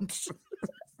discount.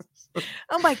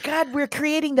 Oh my God. We're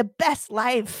creating the best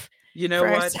life You know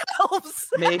for what? ourselves.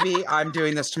 Maybe I'm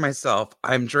doing this to myself.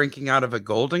 I'm drinking out of a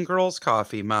Golden Girls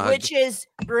coffee mug. Which is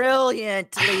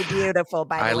brilliantly beautiful,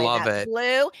 by the way. I love that it.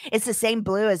 blue, it's the same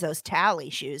blue as those tally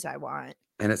shoes I want.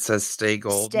 And it says Stay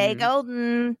Golden. Stay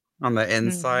golden. On the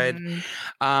inside.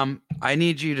 Mm-hmm. I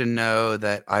need you to know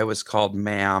that I was called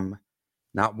ma'am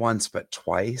not once, but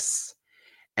twice.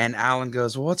 And Alan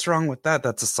goes, well, what's wrong with that?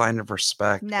 That's a sign of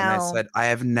respect. No. And I said, I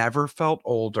have never felt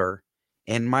older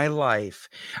in my life.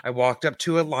 I walked up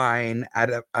to a line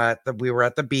we were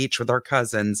at the beach with our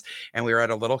cousins, and we were at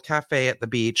a little cafe at the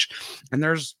beach, and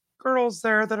there's girls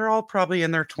there that are all probably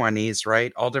in their 20s,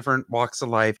 right? All different walks of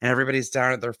life. And everybody's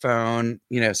down at their phone,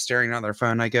 staring on their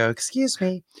phone. I go, excuse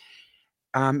me.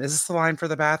 Is this the line for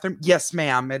the bathroom? Yes,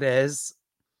 ma'am, it is.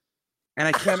 And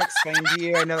I can't explain to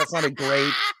you. I know that's not a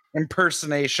great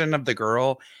impersonation of the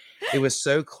girl. It was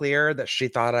so clear that she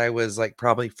thought I was like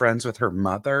probably friends with her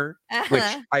mother, which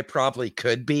I probably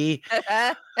could be.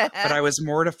 But I was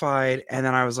mortified. And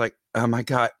then I was like, oh my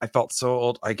God, I felt so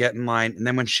old. I get in line. And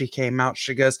then when she came out,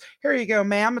 she goes, here you go,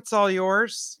 ma'am. It's all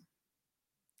yours.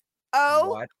 Oh,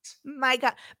 what? My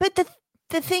God. But the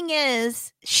thing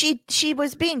is, she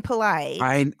was being polite.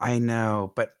 I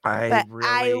know, but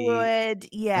I would,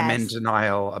 yes. am in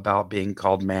denial about being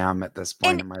called ma'am at this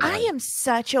point in my life. I am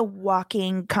such a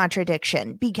walking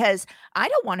contradiction because I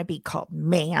don't want to be called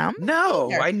ma'am. No,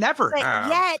 either. I never have.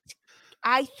 Yet,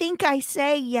 I think I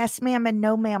say yes, ma'am, and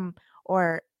no, ma'am,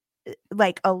 or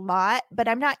like a lot, but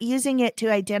I'm not using it to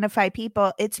identify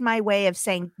people. It's my way of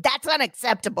saying that's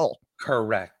unacceptable.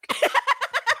 Correct.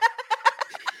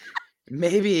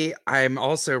 Maybe I'm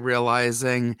also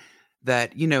realizing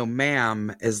that,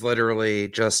 ma'am is literally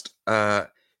just a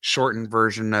shortened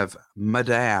version of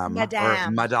madame.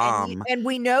 Or madame. And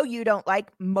we know you don't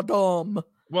like madame.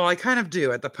 Well, I kind of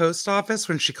do. At the post office,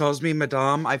 when she calls me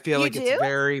madame, I feel like it's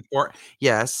very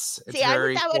yes, it's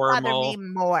very that formal. Would bother me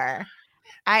more.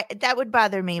 That would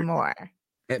bother me more.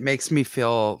 It makes me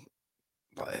feel,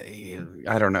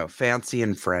 I don't know, fancy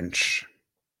in French.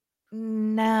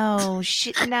 No,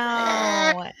 she's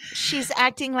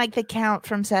acting like the Count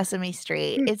from Sesame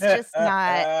Street. It's just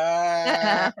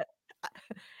not.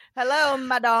 Hello,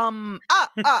 madame.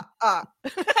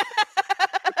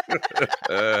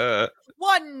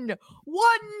 One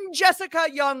Jessica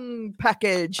Young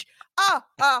package.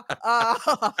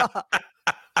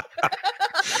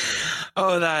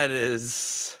 Oh, that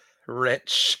is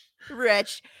rich.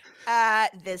 Rich.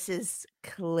 This is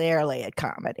clearly a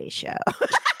comedy show.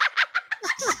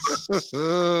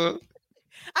 I'm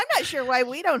not sure why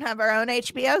we don't have our own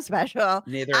HBO special.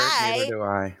 Neither do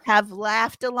I. Have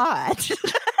laughed a lot.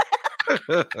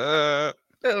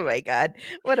 Oh my God.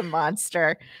 What a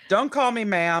monster. Don't call me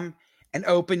ma'am, and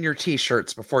open your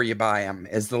t-shirts before you buy them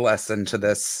is the lesson to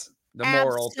this, the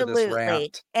moral to this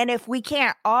rant. And if we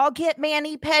can't all get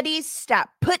mani-pedis, stop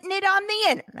putting it on the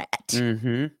internet.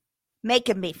 Mm-hmm.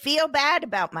 Making me feel bad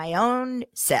about my own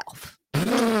self.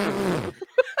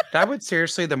 That would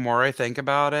seriously, the more I think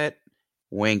about it,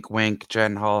 wink, wink,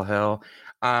 Jen Hall Hill,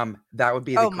 that would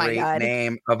be the great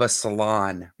name of a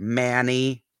salon.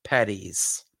 Mani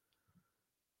Pedis.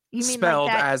 You mean spelled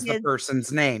like as the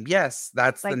person's name. Yes,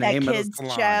 that's like the name of the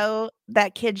salon.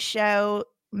 That kid's show,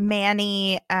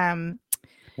 Manny.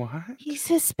 What? He's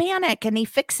Hispanic and he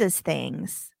fixes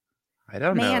things. I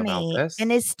don't know about this.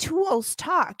 And his tools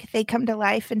talk. They come to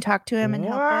life and talk to him and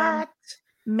help him.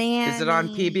 Man, is it on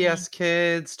PBS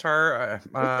Kids? It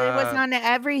was on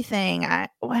everything.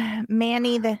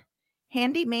 Manny, the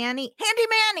Handy Manny.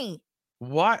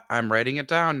 What? I'm writing it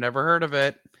down. Never heard of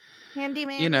it. Handy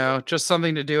Manny. Just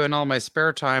something to do in all my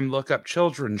spare time. Look up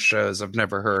children's shows I've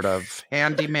never heard of.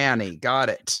 Handy Manny. Got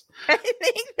it. I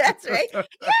think that's right.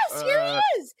 Yes, here he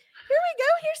is. Here we go.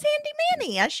 Here's Handy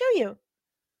Manny. I'll show you.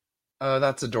 Oh,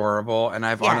 that's adorable. And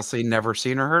I've honestly never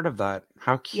seen or heard of that.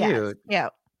 How cute. Yeah.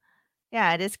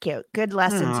 Yeah, it is cute. Good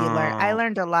lessons you learn. I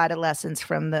learned a lot of lessons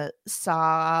from the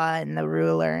saw and the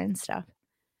ruler and stuff.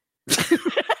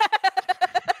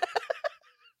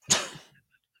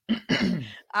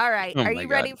 All right. Are you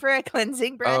ready for a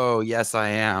cleansing breath? Oh, yes, I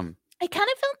am. I kind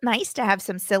of felt nice to have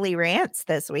some silly rants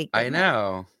this week. I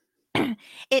know.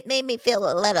 It made me feel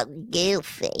a little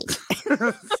goofy.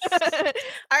 All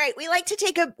right. We like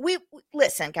to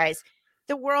listen, guys.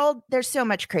 The world, there's so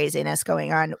much craziness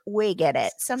going on. We get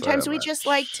it. Sometimes we just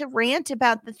like to rant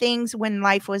about the things when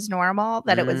life was normal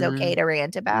that it was okay to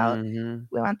rant about. We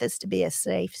want this to be a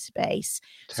safe space.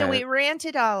 So we rant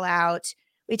it all out.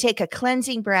 We take a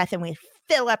cleansing breath and we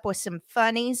fill up with some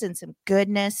funnies and some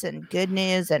goodness and good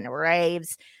news and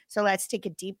raves. So let's take a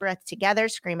deep breath together.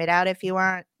 Scream it out if you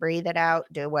want. Breathe it out.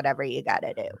 Do whatever you got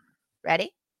to do.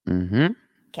 Ready? Mm-hmm.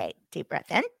 Okay, deep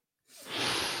breath in.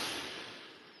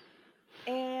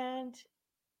 And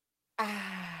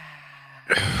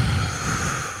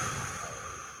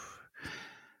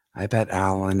I bet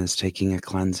Alan is taking a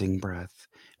cleansing breath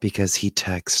because he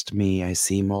texted me, I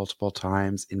see multiple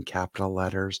times in capital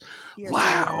letters, You're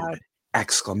loud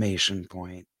exclamation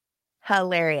point.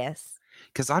 Hilarious.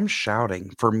 Because I'm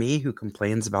shouting. For me, who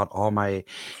complains about all my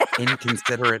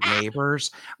inconsiderate neighbors,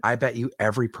 I bet you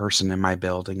every person in my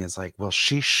building is like, will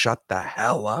she shut the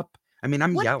hell up? I mean,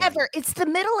 I'm yelling. Whatever. It's the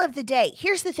middle of the day.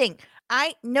 Here's the thing.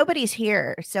 Nobody's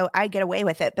here, so I get away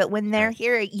with it. But when they're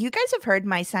here, you guys have heard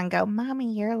my son go,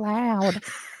 "Mommy, you're loud."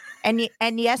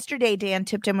 And yesterday, Dan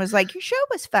Tipton was like, "Your show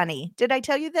was funny. Did I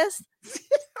tell you this?"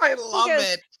 I love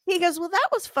it. He goes, "Well, that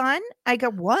was fun." I go,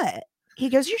 "What?" He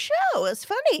goes, "Your show is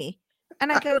funny."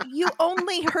 And I go, "You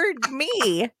only heard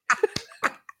me."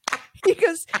 He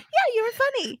goes, "Yeah, you were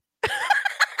funny."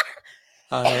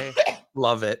 I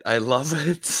love it. I love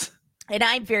it. And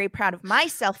I'm very proud of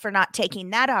myself for not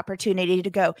taking that opportunity to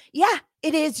go, "Yeah,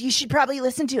 it is. You should probably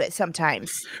listen to it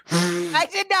sometimes." I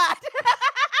did not.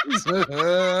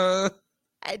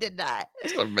 I did not.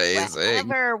 It's amazing.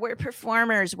 Whatever. We're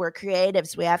performers. We're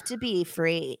creatives. We have to be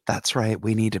free. That's right.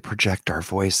 We need to project our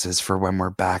voices for when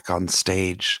we're back on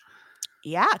stage.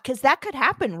 Yeah, because that could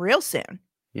happen real soon.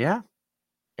 Yeah.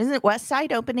 Isn't West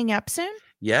Side opening up soon?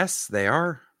 Yes, they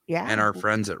are. Yeah. And our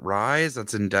friends at Rise,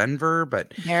 that's in Denver,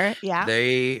 but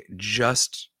they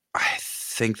just, I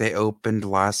think they opened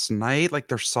last night, like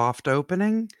their soft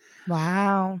opening.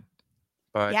 Wow.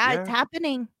 But yeah, it's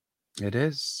happening. It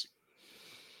is.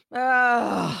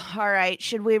 Oh, all right.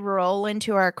 Should we roll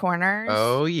into our corners?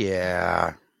 Oh,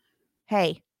 yeah.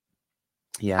 Hey.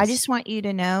 Yes. I just want you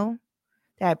to know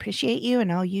that I appreciate you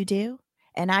and all you do.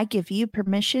 And I give you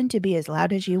permission to be as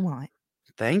loud as you want.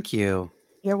 Thank you.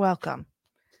 You're welcome.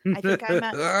 I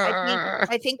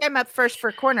think I'm up first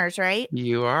for corners, right?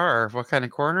 You are. What kind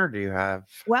of corner do you have?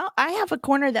 Well, I have a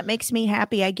corner that makes me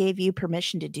happy. I gave you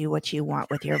permission to do what you want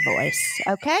with your voice.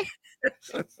 Okay.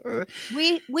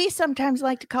 We sometimes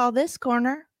like to call this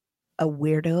corner a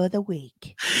weirdo of the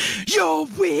week. You're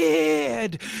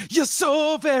weird. You're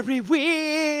so very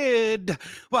weird.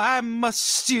 Why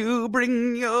must you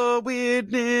bring your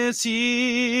weirdness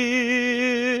here?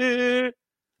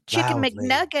 Chicken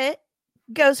McNugget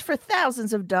goes for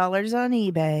thousands of dollars on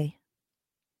eBay.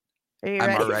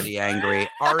 I'm already angry.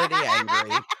 Already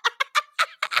angry.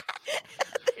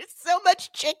 There's so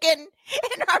much chicken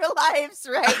in our lives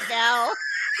right now.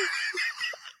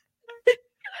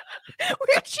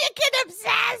 We're chicken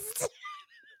obsessed.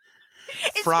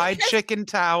 Fried chicken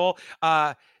towel.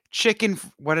 Chicken.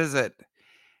 What is it?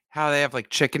 How they have like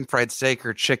chicken fried steak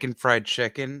or chicken fried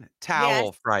chicken?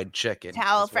 Towel fried chicken.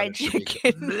 Towel fried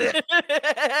chicken.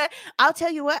 I'll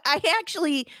tell you what, I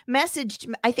actually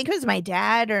messaged, I think it was my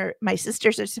dad or my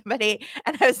sisters or somebody,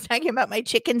 and I was talking about my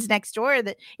chickens next door.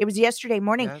 That it was yesterday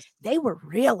morning. Yes. They were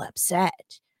real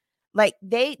upset. Like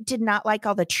they did not like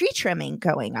all the tree trimming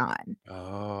going on.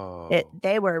 Oh.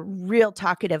 They were real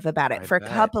talkative about it for a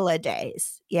couple of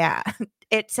days. Yeah.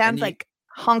 It sounds like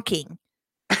honking.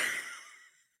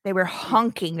 They were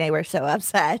honking. They were so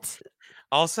upset.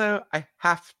 Also, I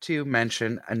have to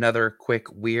mention another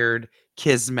quick weird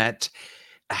kismet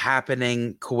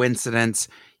happening coincidence.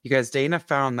 You guys, Dana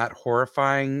found that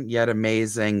horrifying yet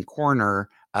amazing corner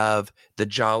of the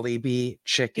Jollibee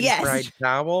chicken fried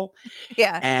towel.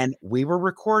 Yeah. And we were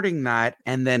recording that.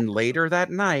 And then later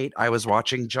that night, I was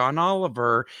watching John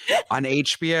Oliver on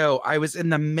HBO. I was in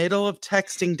the middle of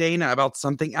texting Dana about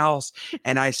something else.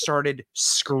 And I started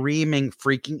screaming,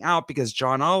 freaking out because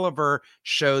John Oliver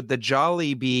showed the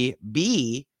Jollibee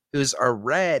bee, who's a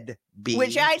red bee.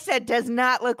 Which I said does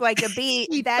not look like a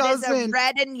bee. That is a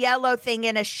red and yellow thing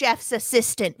in a chef's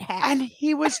assistant hat. And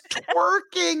he was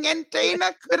twerking, and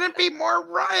Dana couldn't be more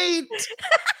right.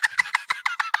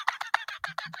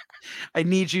 I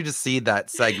need you to see that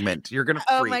segment. You're going to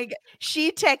freak. Oh my God.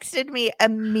 She texted me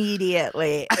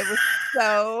immediately. It was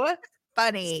so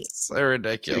funny. So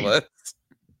ridiculous.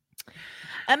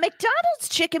 A McDonald's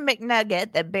Chicken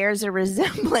McNugget that bears a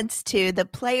resemblance to the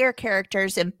player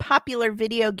characters in popular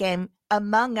video game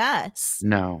Among Us.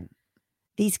 No.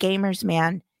 These gamers,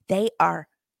 man, they are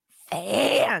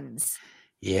fans.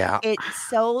 Yeah. It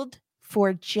sold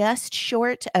for just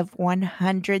short of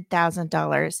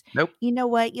 $100,000. Nope. You know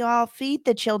what, y'all? Feed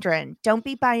the children. Don't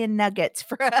be buying nuggets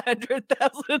for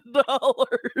 $100,000.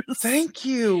 Thank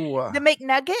you. The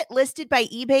McNugget listed by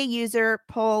eBay user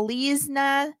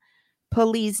Polizna.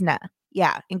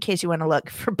 Yeah, in case you want to look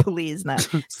for Polizna.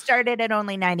 Started at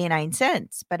only 99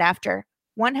 cents. But after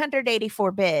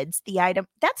 184 bids, the item,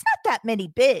 that's not that many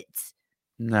bids.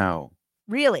 No.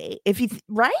 Really, if you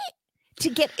right to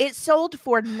get it sold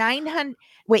for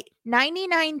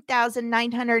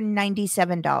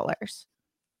 $99,997.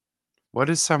 What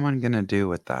is someone gonna do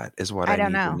with that? Is what I I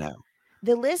don't need to know. know.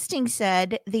 The listing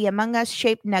said the Among Us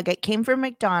shaped nugget came from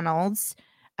McDonald's.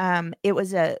 It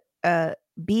was a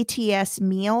BTS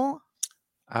meal.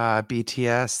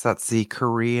 BTS, that's the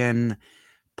Korean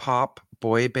pop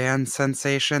boy band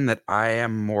sensation that I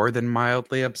am more than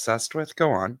mildly obsessed with.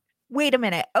 Go on. Wait a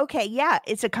minute. Okay, yeah,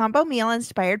 it's a combo meal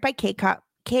inspired by K-pop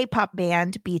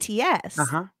band BTS.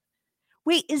 Uh-huh.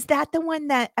 Wait, is that the one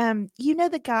that you know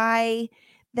the guy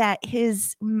that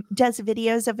does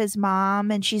videos of his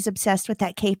mom and she's obsessed with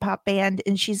that K-pop band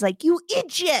and she's like, "You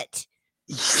idiot."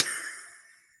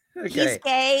 Okay. He's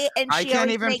gay and I she can't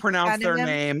always even makes pronounce fun their of him.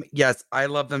 name. Yes, I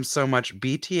love them so much.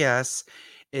 BTS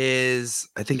is,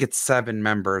 I think it's 7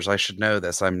 members. I should know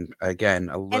this. I'm, again,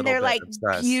 a little And they're bit like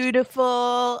obsessed.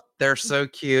 beautiful. They're so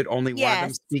cute. Only one of them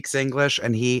Yes. speaks English,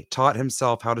 and he taught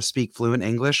himself how to speak fluent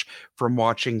English from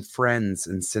watching Friends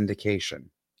in syndication.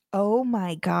 Oh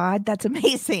my God, that's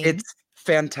amazing. It's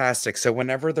fantastic. So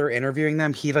whenever they're interviewing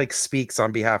them, he like speaks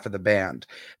on behalf of the band.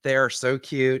 They are so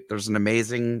cute. There's an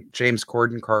amazing James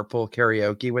Corden carpool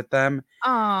karaoke with them.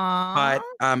 Aww.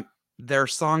 But their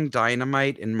song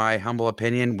Dynamite, in my humble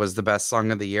opinion, was the best song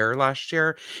of the year last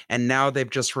year. And now they've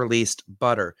just released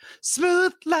Butter.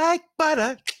 Smooth like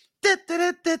butter.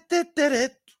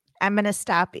 I'm going to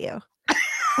stop you.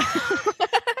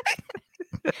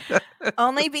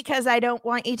 Only because I don't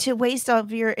want you to waste all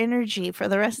of your energy for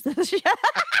the rest of the show.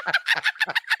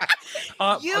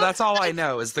 That's all I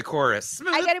know is the chorus.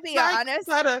 Smooth I got to be like honest.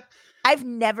 butter. I've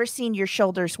never seen your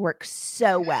shoulders work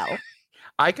so well.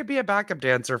 I could be a backup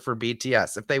dancer for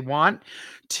BTS. If they want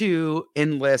to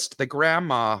enlist the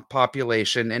grandma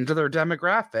population into their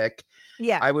demographic,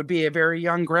 yeah, I would be a very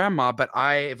young grandma, but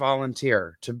I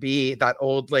volunteer to be that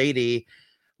old lady,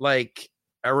 like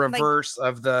a reverse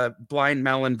of the Blind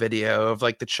Melon video of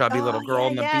like the chubby little girl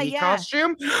in the bee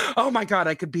costume. Oh my God,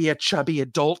 I could be a chubby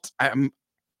adult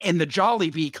in the Jolly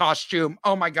Bee costume.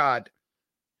 Oh my God.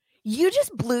 You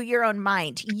just blew your own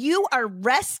mind. You are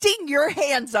resting your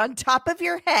hands on top of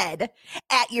your head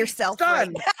at yourself.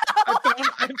 Done.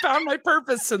 I found my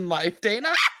purpose in life,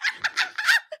 Dana.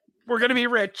 We're going to be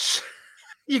rich.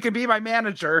 You can be my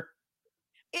manager.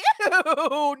 Ew,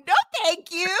 no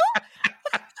thank you.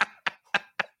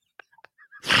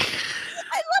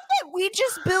 I love that we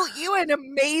just built you an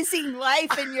amazing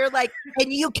life and you're like,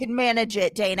 and you can manage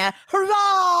it, Dana.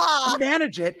 Hurrah!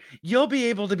 Manage it. You'll be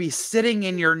able to be sitting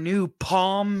in your new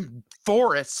palm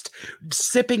forest,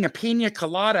 sipping a pina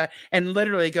colada and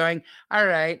literally going, all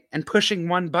right, and pushing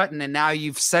one button. And now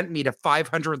you've sent me to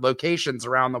 500 locations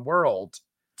around the world.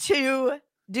 To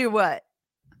do what?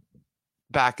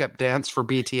 Backup dance for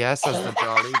BTS as the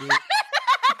Jolly Bee.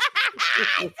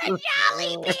 The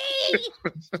Jolly Bee!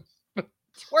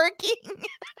 Twerking.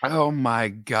 Oh my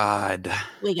God.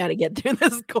 We got to get through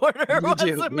this corner. We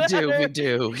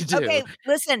do. Okay,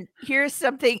 listen, here's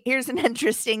an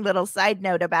interesting little side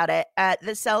note about it.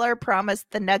 The seller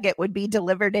promised the nugget would be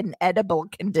delivered in edible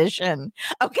condition.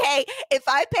 Okay, if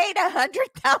I paid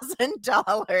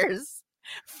 $100,000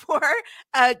 for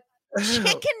a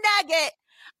chicken nugget,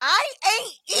 I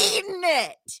ain't eating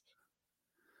it.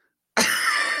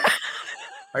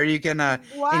 Are you gonna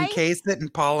encase it in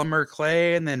polymer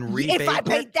clay and then rebake it? If I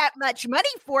paid that much money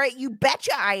for it, you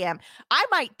betcha I am. I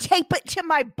might tape it to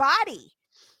my body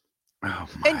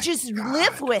and just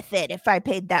live with it if I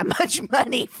paid that much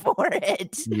money for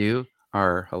it. You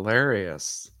are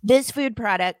hilarious. This food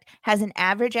product has an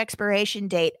average expiration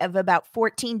date of about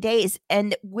 14 days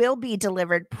and will be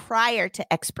delivered prior to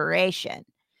expiration.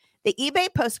 The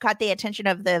eBay post caught the attention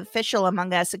of the official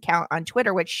Among Us account on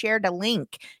Twitter, which shared a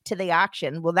link to the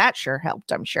auction. Well, that sure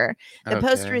helped, I'm sure. The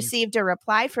post received a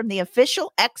reply from the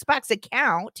official Xbox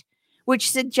account,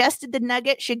 which suggested the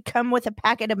nugget should come with a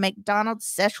packet of McDonald's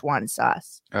Szechuan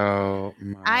sauce. Oh,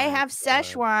 I have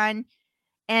Szechuan,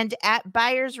 and at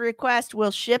buyer's request, we'll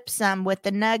ship some with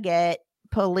the nugget,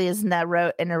 Polizna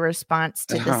wrote in a response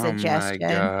to the suggestion. Oh,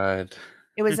 my God.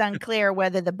 It was unclear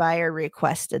whether the buyer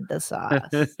requested the sauce.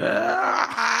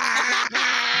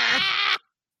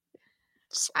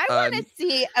 I want to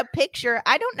see a picture.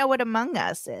 I don't know what Among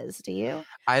Us is. Do you?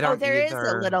 I don't. There is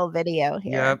a little video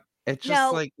here. Yep. It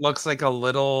just looks like a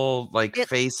little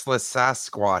faceless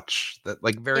Sasquatch that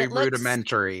very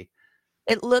rudimentary.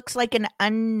 It looks like an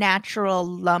unnatural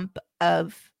lump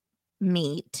of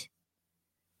meat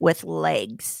with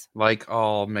legs. Like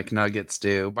all McNuggets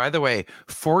do. By the way,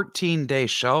 14-day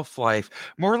shelf life.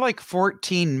 More like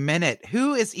 14-minute.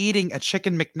 Who is eating a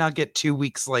chicken McNugget 2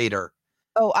 weeks later?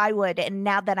 Oh, I would. And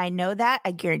now that I know that,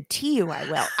 I guarantee you I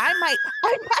will. I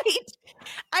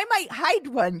might hide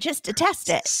one just to test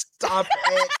it. Stop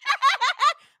it.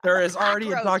 There is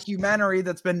already a documentary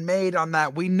that's been made on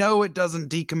that. We know it doesn't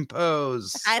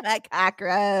decompose. I'm a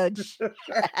cockroach.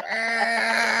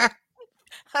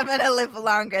 I'm going to live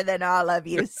longer than all of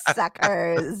you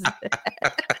suckers.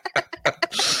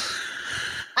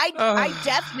 I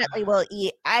definitely will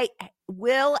eat. I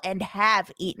will and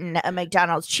have eaten a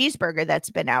McDonald's cheeseburger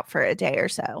that's been out for a day or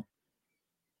so.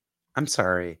 I'm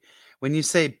sorry. When you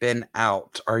say been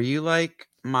out, are you like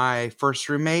my first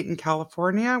roommate in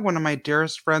California? One of my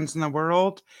dearest friends in the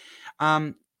world?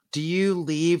 Do you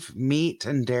leave meat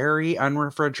and dairy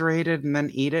unrefrigerated and then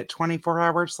eat it 24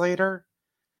 hours later?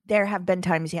 There have been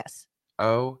times, yes.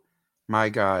 Oh my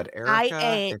God.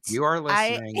 Erica, if you are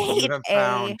listening, you have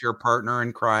found your partner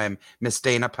in crime, Miss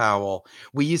Dana Powell.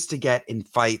 We used to get in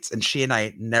fights and she and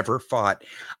I never fought.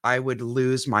 I would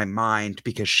lose my mind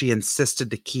because she insisted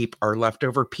to keep our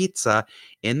leftover pizza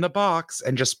in the box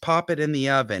and just pop it in the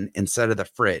oven instead of the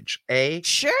fridge. A,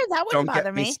 sure, that wouldn't bother me.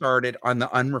 Don't get me started on the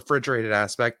unrefrigerated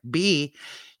aspect. B,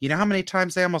 you know how many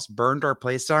times they almost burned our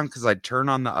place down because I'd turn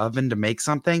on the oven to make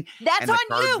something? That's on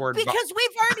you because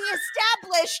we've already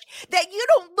established that you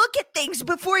don't look at things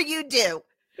before you do.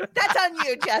 That's on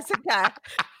you, Jessica.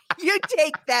 You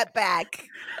take that back.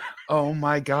 Oh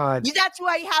my God. That's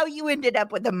how you ended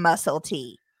up with a muscle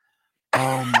tee.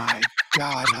 Oh my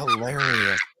God,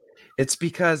 hilarious. It's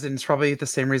because, and it's probably the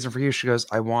same reason for you. She goes,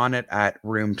 I want it at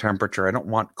room temperature. I don't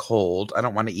want cold. I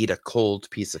don't want to eat a cold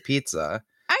piece of pizza.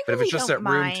 But if it's just at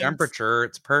room temperature,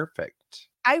 it's perfect.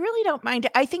 I really don't mind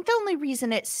it. I think the only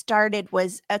reason it started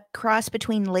was a cross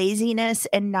between laziness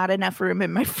and not enough room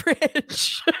in my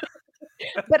fridge.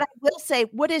 But I will say,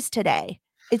 what is today?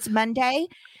 It's Monday.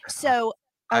 So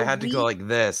I had to go like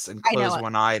this and close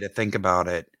one eye to think about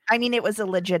it. I mean, it was a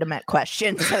legitimate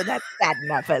question, so that's bad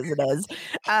enough as it is.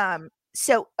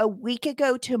 So a week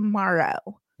ago tomorrow,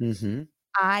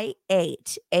 I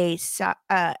ate a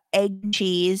egg and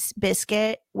cheese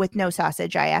biscuit with no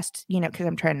sausage. I asked, because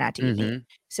I'm trying not to eat meat.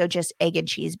 So just egg and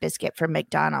cheese biscuit from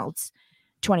McDonald's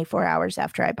 24 hours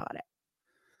after I bought it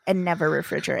and never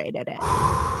refrigerated it.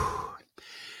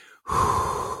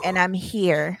 And I'm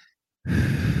here.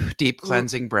 Deep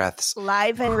cleansing breaths.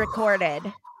 Live and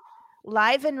recorded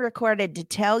to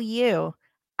tell you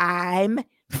I'm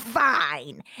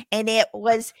fine. And it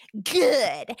was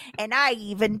good. And I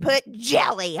even put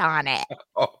jelly on it.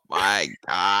 Oh my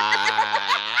God.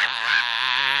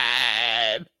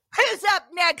 Who's up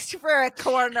next for a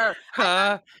corner?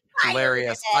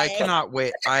 Hilarious. I cannot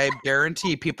wait. I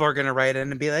guarantee people are going to write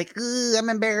in and be like, ooh, I'm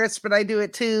embarrassed, but I do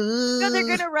it too. No, they're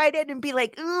going to write in and be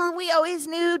like, ooh, we always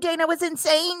knew Dana was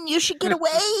insane. You should get away.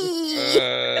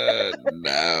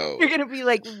 No. You're going to be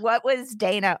like, what was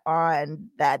Dana on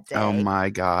that day? Oh my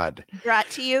God. Brought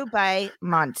to you by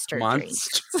Monster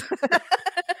Drinks.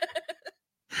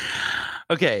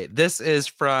 Okay, this is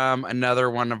from another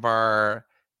one of our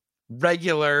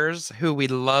regulars who we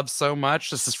love so much.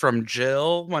 This is from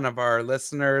Jill, one of our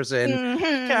listeners in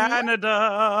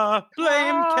Canada.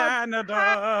 Blame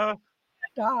Canada.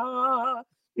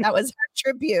 That was our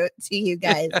tribute to you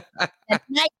guys. The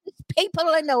nicest people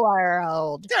in the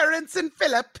world. Terrence and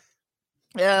Philip.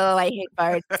 Oh, I hate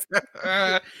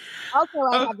farts. Also,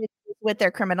 I have issues with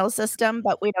their criminal system,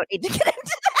 but we don't need to get into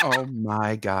that. Oh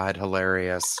my God,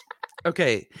 hilarious.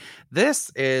 Okay,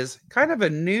 this is kind of a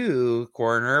new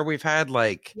corner. We've had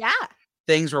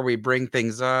things where we bring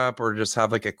things up or just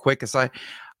have like a quick aside.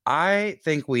 I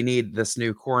think we need this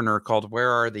new corner called Where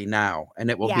Are They Now?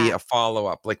 And it will be a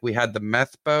follow-up. Like we had the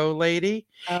Methbo lady,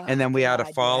 and then we had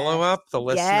a follow-up. The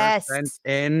listener sent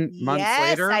in months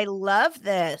later. I love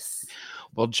this.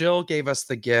 Well, Jill gave us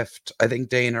the gift. I think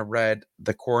Dana read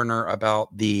the corner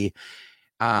about the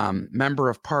member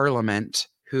of parliament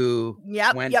who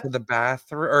went to the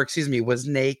bathroom, or excuse me, was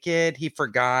naked. He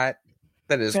forgot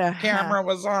that his camera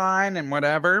was on and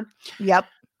whatever. Yep.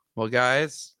 Well,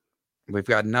 guys, we've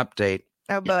got an update.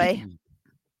 Oh, boy.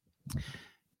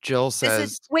 Jill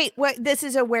says... This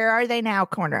is a Where Are They Now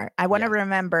corner. I want to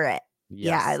remember it.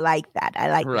 Yes. Yeah, I like that.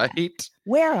 Right?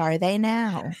 Where are they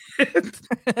now?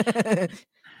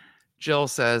 Jill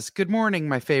says, good morning,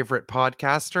 my favorite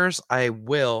podcasters. I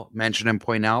will mention and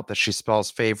point out that she spells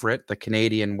favorite the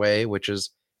Canadian way, which is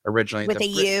originally with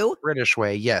the British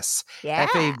way. Yes. Yeah.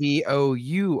 Favorite. Alan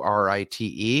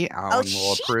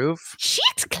will approve.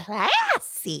 She's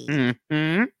classy.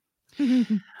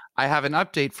 Mm-hmm. I have an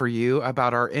update for you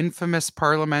about our infamous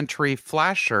parliamentary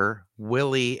flasher,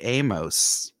 Willie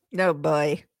Amos. Oh,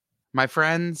 boy. My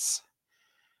friends,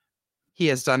 he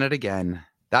has done it again.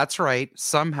 That's right.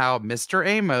 Somehow Mr.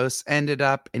 Amos ended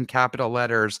up in capital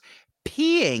letters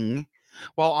peeing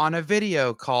while on a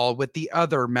video call with the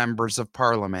other members of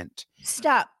parliament.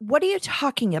 Stop. What are you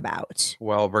talking about?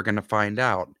 Well, we're going to find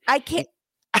out. I can't.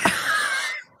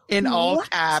 In all What?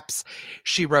 caps,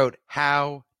 she wrote,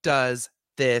 "How does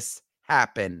this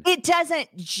happen?" It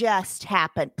doesn't just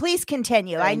happen. Please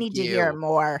continue. I Thank need to hear you.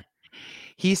 more.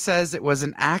 He says it was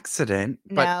an accident,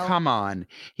 but No. come on.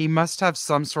 He must have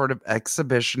some sort of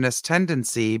exhibitionist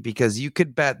tendency, because you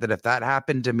could bet that if that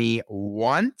happened to me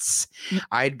once,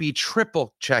 I'd be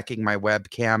triple checking my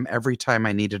webcam every time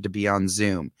I needed to be on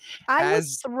Zoom. I would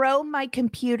throw my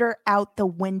computer out the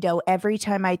window every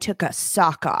time I took a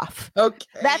sock off. Okay.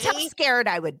 That's how scared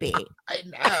I would be. I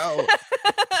know.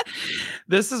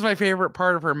 This is my favorite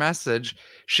part of her message.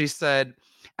 She said,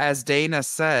 as Dana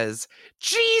says,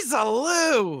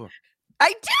 "Jeez-a-loo."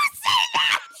 I do say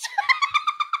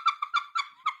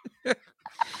that.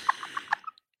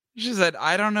 She said,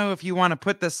 "I don't know if you want to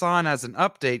put this on as an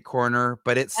update corner,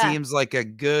 but it seems like a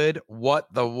good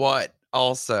what the what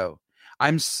also.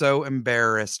 I'm so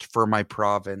embarrassed for my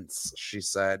province," she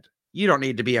said. You don't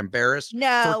need to be embarrassed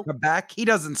No. for Quebec. He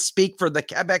doesn't speak for the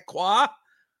Quebecois.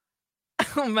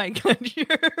 Oh my God, you're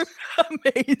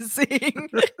amazing.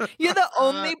 You're the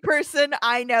only person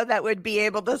I know that would be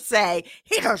able to say,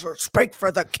 he doesn't speak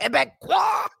for the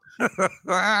Quebecois.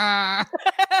 I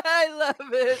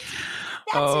love it.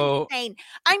 That's insane.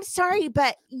 I'm sorry,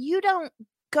 but you don't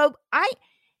go. I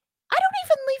don't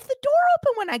even leave the door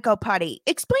open when I go potty.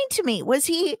 Explain to me, was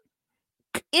he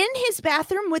in his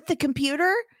bathroom with the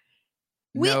computer?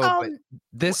 But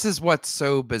this is what's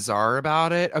so bizarre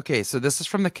about it. Okay, so this is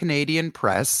from the Canadian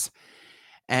Press,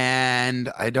 and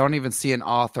I don't even see an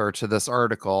author to this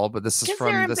article, but this is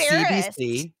from the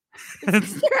CBC.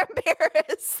 They're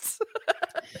embarrassed.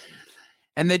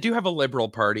 And they do have a Liberal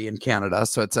Party in Canada,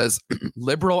 so it says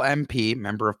Liberal MP,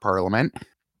 Member of Parliament,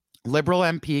 Liberal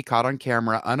MP caught on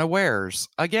camera unawares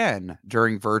again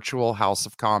during virtual House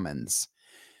of Commons.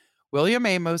 William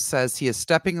Amos says he is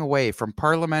stepping away from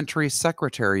parliamentary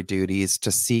secretary duties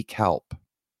to seek help.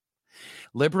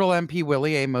 Liberal MP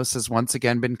Willie Amos has once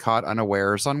again been caught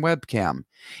unawares on webcam.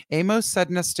 Amos said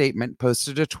in a statement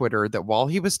posted to Twitter that while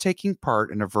he was taking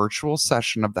part in a virtual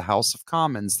session of the House of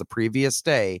Commons the previous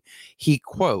day, he,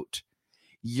 quote,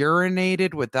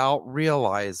 urinated without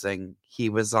realizing he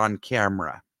was on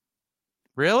camera.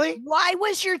 Really? Why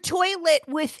was your toilet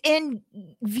within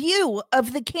view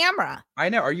of the camera? I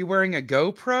know. Are you wearing a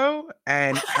GoPro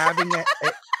and having it?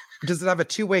 Does it have a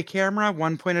two-way camera?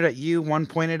 One pointed at you, one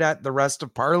pointed at the rest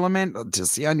of Parliament to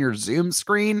see on your Zoom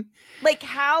screen? Like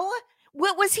how?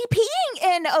 What was he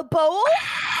peeing in? A bowl?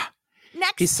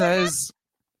 He says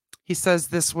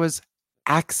this was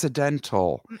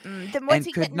accidental. Then what's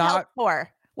he getting help for?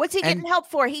 What's he getting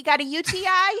help for? He got a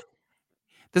UTI?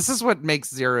 This is what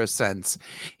makes zero sense.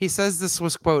 He says this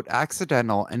was, quote,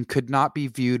 accidental and could not be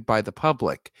viewed by the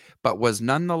public, but was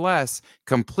nonetheless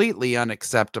completely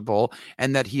unacceptable,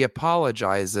 and that he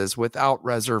apologizes without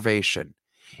reservation.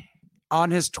 On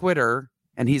his Twitter,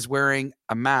 and he's wearing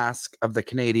a mask of the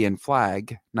Canadian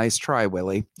flag. Nice try,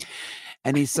 Willie.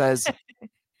 And he says,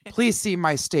 please see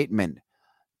my statement.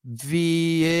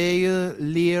 Veuillez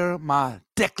lire ma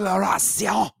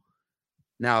déclaration.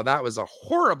 Now, that was a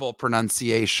horrible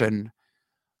pronunciation.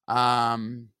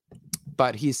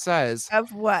 But he says...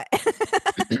 Of what?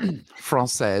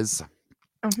 Française.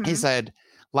 Mm-hmm. He said,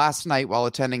 last night while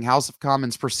attending House of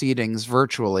Commons proceedings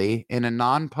virtually in a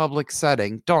non-public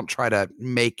setting, don't try to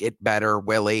make it better,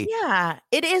 Willie. Yeah,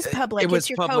 it is public. It's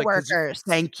your coworkers.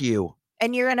 Thank you.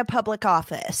 And you're in a public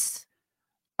office.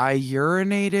 I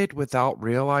urinated without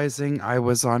realizing I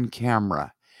was on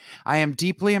camera. I am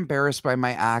deeply embarrassed by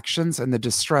my actions and the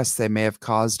distress they may have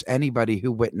caused anybody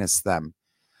who witnessed them.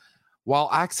 While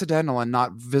accidental and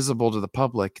not visible to the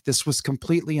public, this was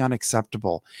completely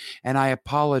unacceptable, and I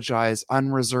apologize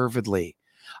unreservedly.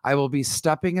 I will be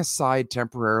stepping aside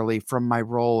temporarily from my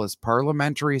role as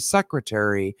parliamentary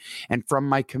secretary and from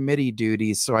my committee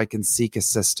duties so I can seek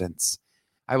assistance.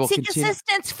 I will seek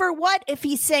assistance for what if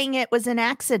he's saying it was an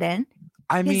accident?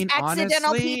 I mean, accidental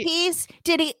honestly, PPs?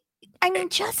 Did he... I mean,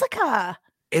 Jessica.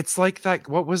 It's like that.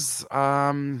 What was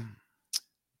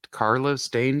Carlos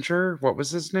Danger? What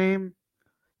was his name?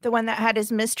 The one that had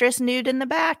his mistress nude in the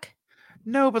back?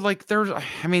 No, but like there's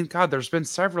been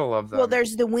several of them. Well,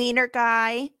 there's the wiener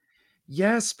guy.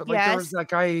 Yes, but like there was that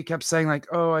guy who kept saying like,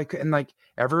 oh, I could, and like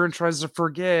everyone tries to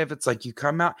forgive. It's like you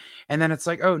come out and then it's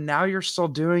like, oh, now you're still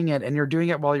doing it, and you're doing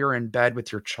it while you're in bed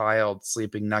with your child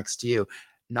sleeping next to you.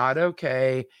 Not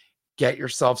okay. get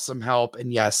yourself some help.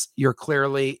 And yes, you're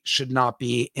clearly should not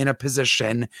be in a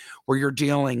position where you're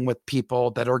dealing with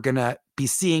people that are going to be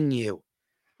seeing you.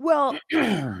 Well,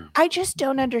 I just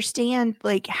don't understand.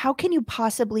 Like, how can you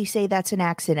possibly say that's an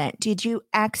accident? Did you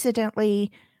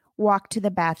accidentally walk to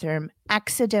the bathroom,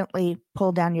 accidentally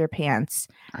pull down your pants,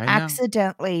 I know.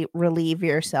 accidentally relieve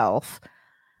yourself?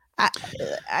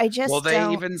 I just Well, they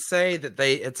don't. even say that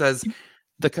it says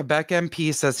the Quebec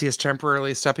MP says he is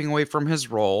temporarily stepping away from his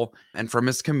role and from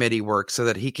his committee work so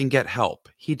that he can get help.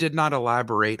 He did not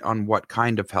elaborate on what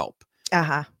kind of help.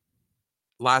 Uh-huh.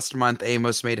 Last month,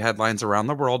 Amos made headlines around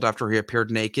the world after he appeared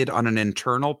naked on an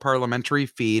internal parliamentary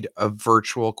feed of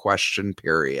Virtual Question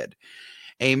Period.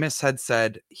 Amos had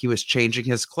said he was changing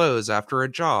his clothes after a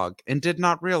jog and did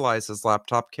not realize his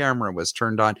laptop camera was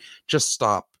turned on. Just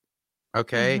stop.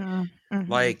 Okay?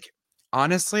 Like,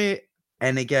 honestly,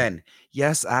 and again,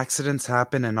 yes, accidents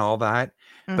happen and all that,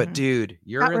 but dude,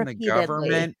 you're Not in the repeatedly.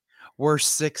 government. We're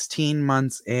 16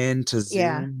 months into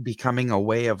Zoom becoming a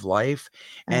way of life.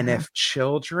 And if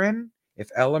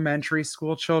elementary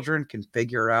school children can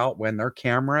figure out when their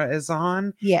camera is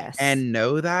on Yes. and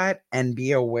know that and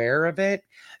be aware of it,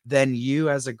 then you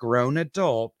as a grown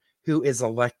adult who is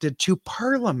elected to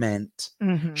parliament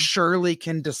surely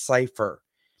can decipher.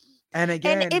 And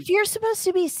again, and if you're supposed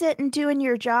to be sitting doing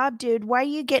your job, dude, why are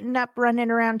you getting up,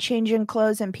 running around, changing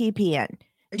clothes and pee-peeing?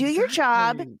 Do your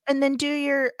job and then do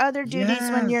your other duties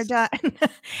when you're done.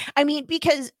 I mean,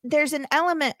 because there's an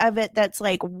element of it that's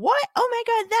like, what? Oh my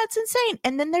God, that's insane.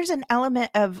 And then there's an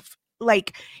element of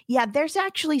like, yeah, there's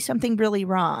actually something really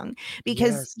wrong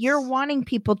because you're wanting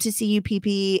people to see you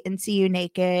pee-pee and see you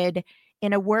naked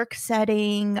in a work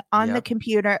setting on the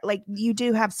computer. Like you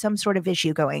do have some sort of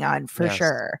issue going on for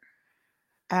sure.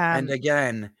 And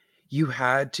again, you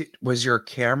had to, was your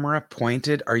camera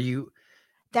pointed? Are you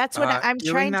that's what I'm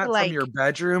doing trying that to like from your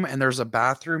bedroom and there's a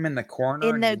bathroom in the corner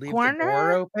and you leave the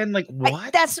door open? Like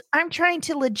what? I'm trying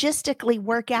to logistically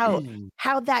work out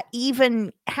how that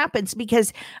even happens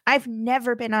because I've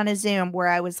never been on a Zoom where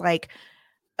I was like,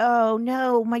 oh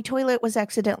no, my toilet was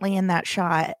accidentally in that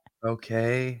shot.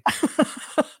 Okay.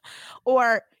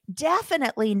 Or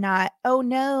definitely not, oh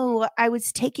no, I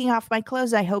was taking off my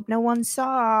clothes. I hope no one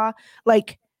saw.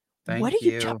 Like, what are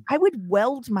you I would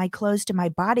weld my clothes to my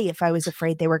body if I was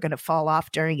afraid they were going to fall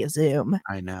off during a Zoom.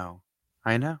 I know.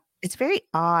 It's very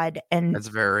odd and it's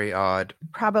very odd.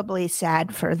 Probably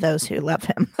sad for those who love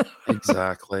him.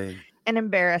 Exactly. And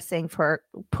embarrassing for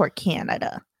poor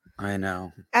Canada. I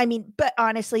know. I mean, but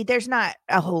honestly, there's not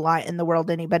a whole lot in the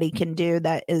world anybody can do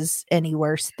that is any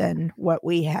worse than what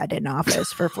we had in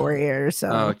office for 4 years. So,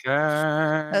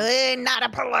 okay. Not a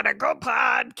political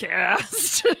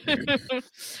podcast.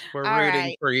 We're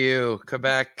rooting for you,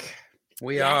 Quebec.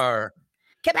 We are.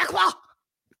 Quebecois.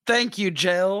 Thank you,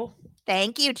 Jill.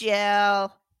 Thank you,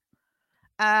 Jill.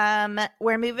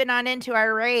 We're moving on into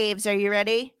our raves. Are you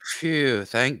ready? Phew,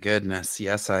 thank goodness.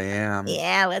 Yes, I am.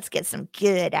 Yeah, let's get some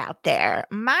good out there.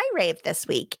 My rave this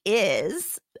week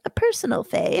is a personal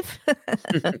fave.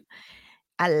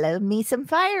 I love me some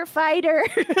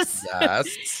firefighters.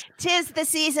 Yes. 'Tis the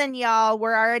season, y'all.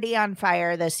 We're already on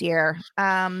fire this year.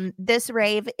 This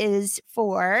rave is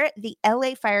for the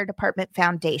LA Fire Department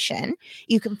Foundation.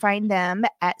 You can find them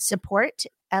at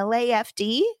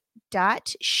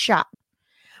supportlafd.shop.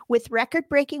 With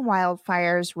record-breaking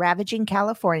wildfires ravaging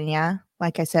California,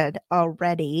 like I said,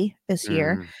 already this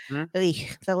year, the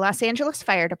Los Angeles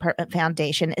Fire Department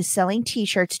Foundation is selling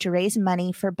T-shirts to raise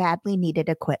money for badly needed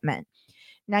equipment.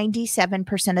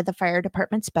 97% of the fire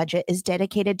department's budget is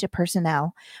dedicated to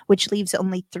personnel, which leaves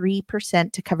only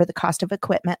 3% to cover the cost of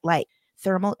equipment like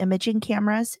thermal imaging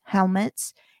cameras,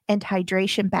 helmets, and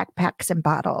hydration backpacks and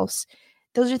bottles.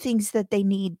 Those are things that they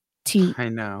need to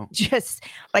just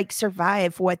like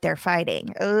survive what they're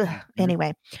fighting.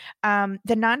 Anyway, the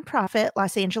nonprofit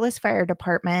Los Angeles Fire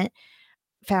Department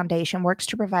Foundation works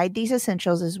to provide these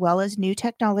essentials as well as new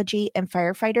technology and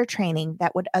firefighter training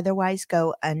that would otherwise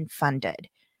go unfunded,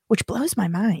 which blows my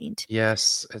mind.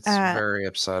 Yes, it's very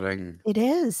upsetting. It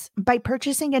is. By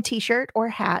purchasing a t-shirt or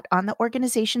hat on the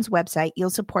organization's website, you'll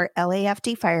support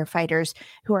LAFD firefighters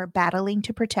who are battling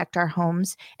to protect our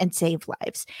homes and save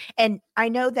lives. And I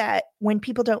know that when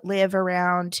people don't live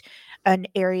around an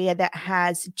area that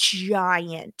has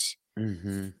giant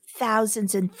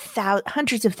thousands and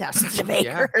hundreds of thousands of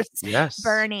acres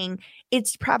burning,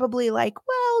 it's probably like,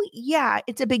 well, yeah,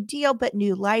 it's a big deal, but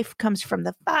new life comes from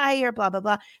the fire, blah, blah,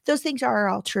 blah. Those things are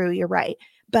all true. You're right.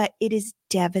 But it is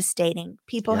devastating.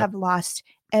 People have lost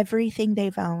everything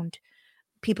they've owned.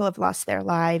 People have lost their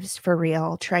lives for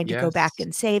real, trying to go back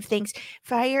and save things.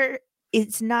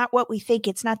 it's not what we think.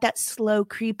 It's not that slow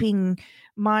creeping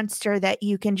monster that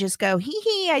you can just go, hee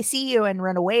hee, I see you, and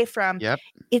run away from. Yep.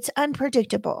 It's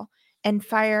unpredictable, and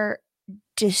fire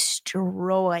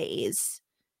destroys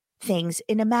things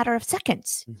in a matter of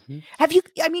seconds.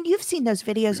 You've seen those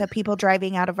videos of people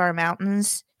driving out of our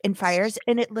mountains in fires,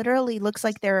 and it literally looks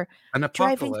like they're An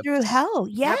driving apocalypse. through hell.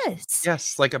 Yep. Yes.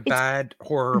 Yes, like a bad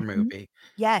horror movie.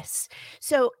 Yes.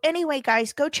 So anyway,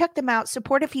 guys, go check them out.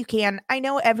 Support if you can. I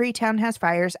know every town has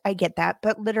fires. I get that.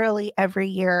 But literally every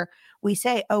year we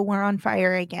say, oh, we're on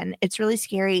fire again. It's really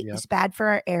scary. Yep. It's bad for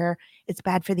our air. It's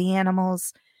bad for the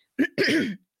animals.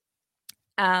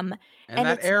 And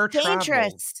that it's air dangerous.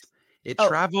 traveled. It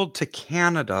traveled to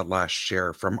Canada last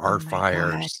year from our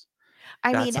fires.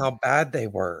 That's how bad they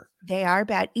were. They are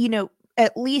bad. You know,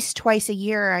 at least twice a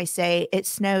year, I say it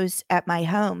snows at my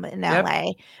home in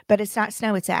LA, but it's not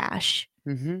snow, it's ash.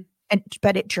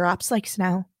 But it drops like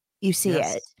snow. You see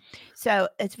it. So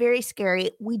it's very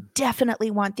scary. We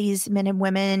definitely want these men and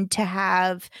women to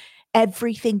have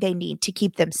everything they need to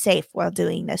keep them safe while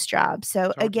doing this job.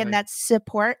 So again, that's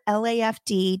support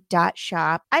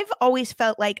LAFD.shop. I've always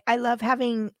felt like I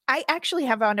actually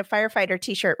have on a firefighter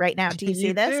t-shirt right now. Do you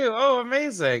see this? Do? Oh,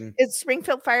 amazing. It's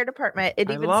Springfield Fire Department.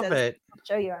 It even love says, it. I'll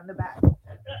show you on the back.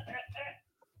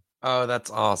 Oh, that's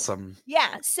awesome.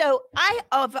 Yeah. So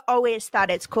I've always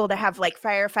thought it's cool to have like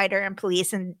firefighter and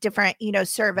police and different,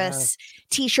 service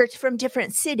t-shirts from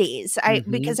different cities.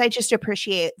 Because I just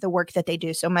appreciate the work that they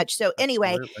do so much. So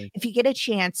anyway, if you get a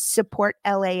chance, support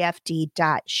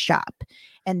LAFD.shop.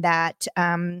 And that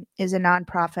is a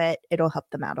nonprofit. It'll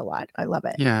help them out a lot. I love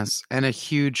it. Yes. And a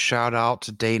huge shout out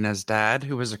to Dana's dad,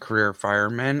 who was a career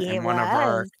fireman and one of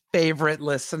our favorite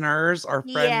listeners. Our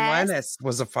friend Lennis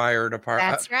was a fire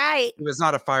department. That's right. He was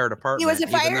not a fire department. He was a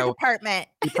fire department.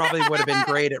 He probably would have been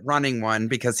great at running one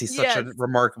because he's such a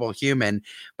remarkable human.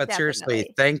 But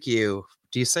seriously, thank you.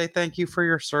 Do you say thank you for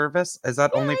your service? Is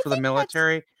that only for the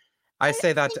military? I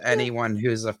say that to anyone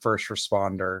who's a first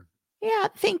responder. Yeah,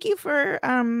 thank you for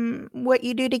what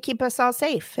you do to keep us all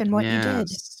safe and what you did.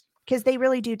 Because they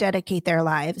really do dedicate their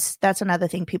lives. That's another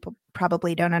thing people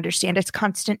probably don't understand. It's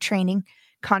constant training,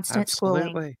 constant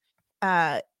schooling.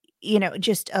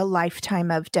 Just a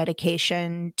lifetime of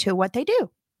dedication to what they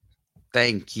do.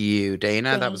 Thank you,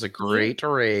 Dana. That was a great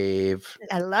rave.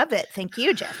 I love it. Thank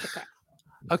you, Jessica.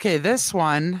 Okay, this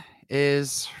one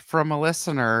is from a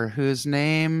listener whose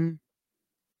name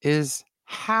is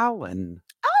Hallen.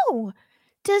 Oh,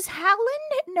 does Hallen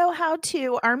know how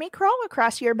to army crawl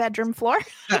across your bedroom floor?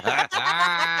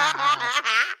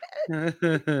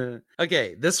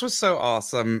 Okay, this was so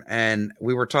awesome. And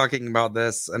we were talking about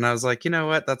this, and I was like, you know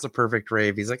what? That's a perfect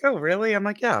rave. He's like, oh, really? I'm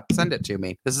like, yeah, send it to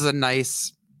me. This is a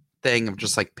nice thing of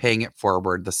just like paying it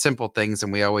forward. The simple things,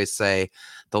 and we always say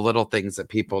the little things that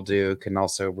people do can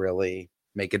also really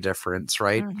make a difference,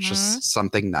 right? Just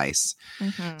something nice.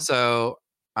 So,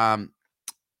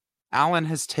 Alan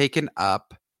has taken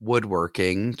up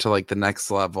woodworking to like the next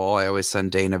level. I always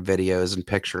send Dana videos and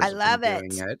pictures. I love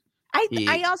it.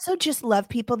 I also just love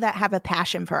people that have a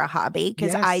passion for a hobby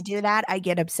because I do that. I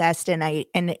get obsessed and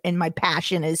my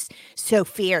passion is so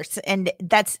fierce and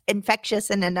that's infectious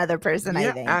in another person. I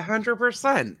think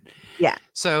 100%. Yeah.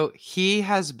 So he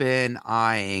has been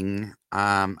eyeing,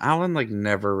 Alan like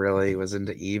never really was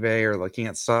into eBay or looking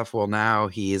at stuff. Well, now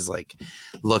he's like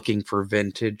looking for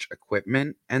vintage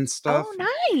equipment and stuff. Oh,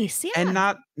 nice. Yeah. And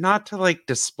not to like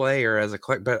display or as a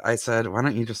click, but I said, why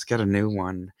don't you just get a new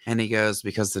one? And he goes,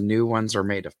 because the new ones are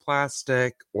made of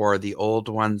plastic or the old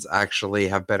ones actually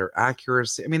have better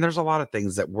accuracy. I mean, there's a lot of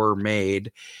things that were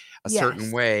made a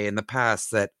certain way in the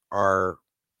past that are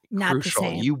not crucial. The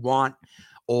same. You want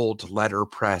old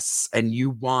letterpress and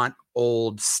you want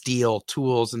old steel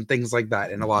tools and things like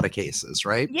that in a lot of cases,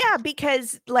 right? Yeah,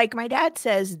 because like my dad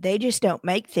says, they just don't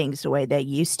make things the way they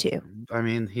used to. I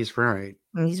mean, he's right.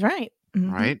 He's right.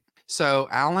 Right. So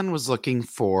Alan was looking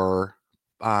for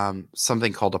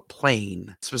something called a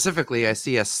plane. Specifically, I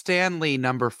see a Stanley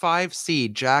number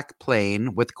 5C jack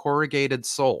plane with corrugated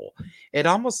sole. It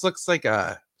almost looks like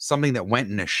something that went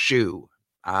in a shoe.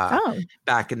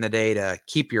 Back in the day to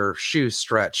keep your shoe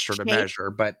stretched or to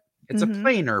measure, but it's a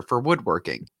planer for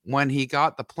woodworking. When he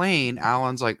got the plane,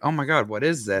 Alan's like, oh my God, what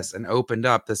is this? And opened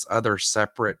up this other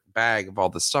separate bag of all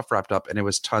the stuff wrapped up, and it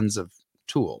was tons of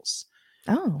tools.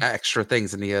 Extra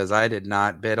things. And he goes, I did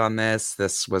not bid on this.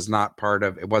 This was not part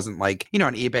of, it wasn't like,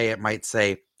 on eBay, it might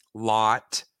say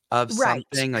lot of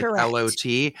something like LOT.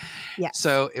 Yeah.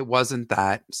 So it wasn't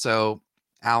that. So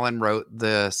Alan wrote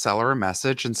the seller a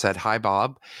message and said, hi,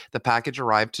 Bob. The package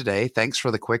arrived today. Thanks for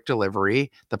the quick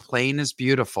delivery. The plane is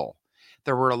beautiful.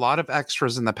 There were a lot of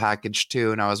extras in the package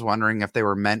too, and I was wondering if they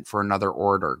were meant for another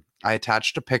order. I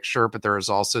attached a picture, but there is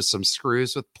also some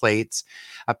screws with plates,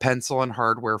 a pencil, and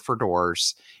hardware for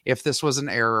doors. If this was an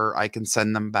error, I can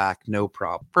send them back, no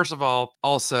problem. First of all,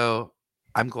 also,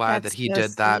 I'm glad that That's he so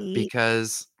did that sweet.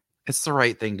 because it's the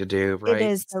right thing to do, It right?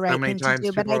 is the So right many thing to times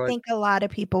do, but people I are like, think a lot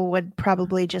of people would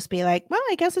probably just be like, well,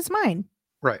 I guess it's mine.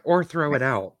 right, or throw Right. it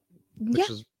out, Yeah. which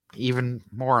is even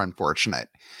more unfortunate.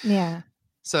 Yeah.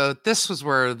 So this was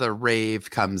where the rave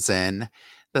comes in.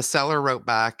 The seller wrote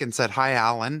back and said, "Hi,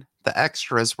 Alan. The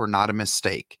extras were not a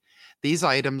mistake. These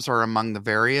items are among the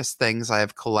various things I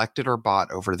have collected or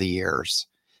bought over the years.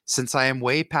 Since I am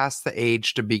way past the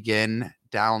age to begin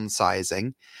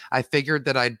downsizing, I figured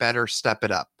that I'd better step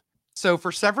it up. So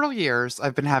for several years,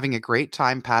 I've been having a great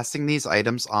time passing these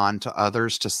items on to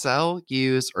others to sell,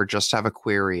 use, or just have a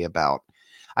query about.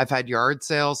 I've had yard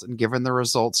sales and given the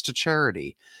results to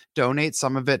charity, donate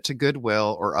some of it to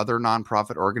Goodwill or other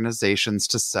nonprofit organizations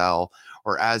to sell,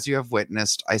 or as you have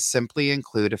witnessed, I simply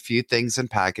include a few things in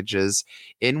packages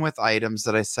in with items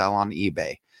that I sell on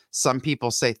eBay. Some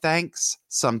people say thanks,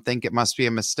 some think it must be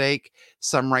a mistake,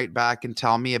 some write back and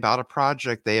tell me about a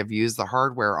project they have used the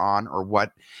hardware on or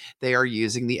what they are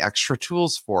using the extra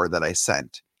tools for that I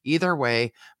sent. Either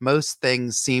way, most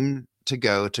things seem to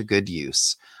go to good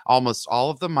use. Almost all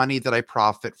of the money that I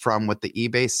profit from with the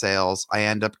eBay sales, I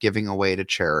end up giving away to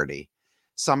charity.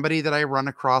 Somebody that I run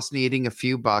across needing a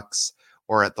few bucks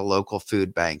or at the local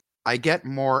food bank. I get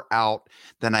more out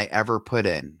than I ever put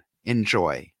in.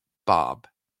 Enjoy, Bob."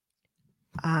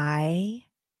 I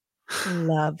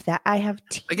love that. I have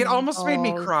Like, it almost made me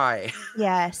tingles. cry.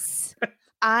 Yes.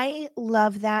 I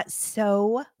love that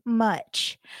so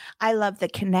much. I love the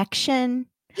connection.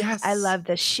 Yes. I love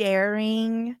the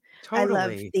sharing. I love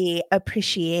Totally. the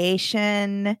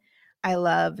appreciation. I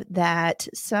love that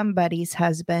somebody's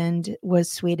husband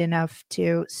was sweet enough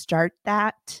to start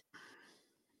that.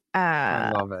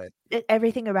 I love it.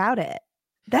 Everything about it.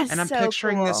 That's And so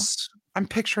cool. I'm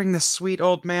picturing this sweet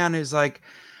old man who's like,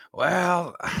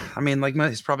 well, I mean, like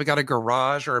he's probably got a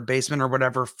garage or a basement or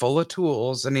whatever full of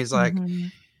tools. And he's like,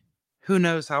 Mhm. who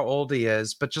knows how old he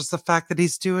is, but just the fact that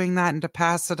he's doing that and to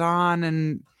pass it on.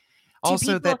 And To also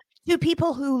people that, to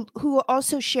people who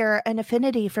also share an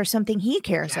affinity for something he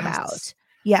cares yes. about.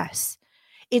 Yes.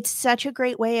 It's such a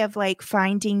great way of like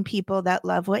finding people that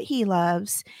love what he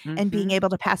loves and being Mm-hmm. able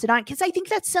to pass it on. Cause I think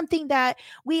that's something that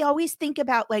we always think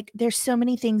about. Like, there's so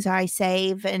many things I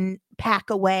save and pack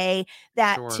away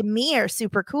that to Sure. me are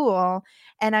super cool.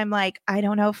 And I'm like, I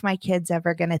don't know if my kid's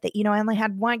ever going to think, I only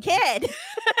had one kid.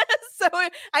 So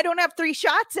I don't have 3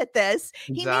 shots at this.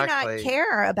 He may not Exactly.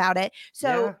 care about it.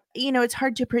 So, Yeah. it's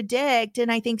hard to predict.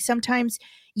 And I think sometimes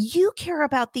you care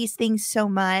about these things so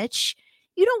much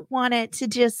you don't want it to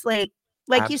just like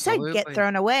you said, get Absolutely.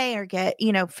 thrown away or get,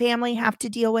 family have to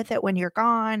deal with it when you're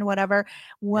gone, whatever.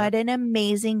 What Yep. an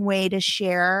amazing way to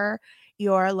share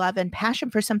your love and passion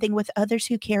for something with others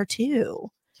who care too.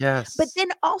 But Yes. then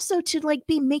also to like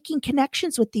be making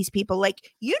connections with these people.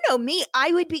 Like, me,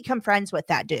 I would become friends with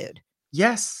that dude.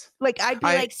 Yes. Like, I'd be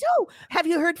I like, so have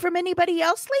you heard from anybody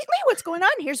else lately? What's going on?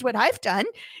 Here's what I've done.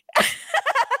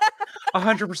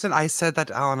 100%. I said that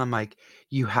to Alan. I'm like,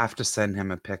 you have to send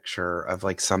him a picture of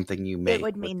like something you It make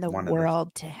would with mean the one of the.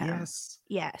 world to him. Yes.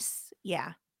 Yes.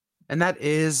 Yeah. And that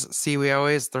is, see,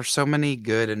 there's so many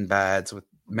good and bads with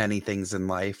many things in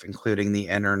life, including the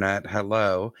internet.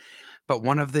 Hello. But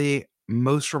one of the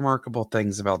most remarkable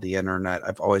things about the internet,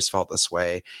 I've always felt this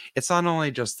way. It's not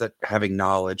only just that having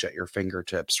knowledge at your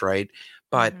fingertips, right?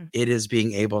 But Mhm. it is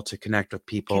being able to connect with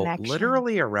people Connection.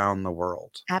 literally around the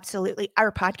world. Absolutely.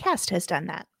 Our podcast has done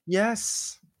that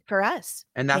Yes. for us.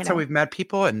 And that's how we've met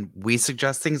people and we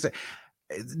suggest things.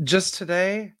 Just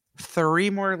today, 3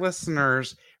 more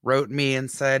listeners wrote me and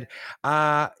said,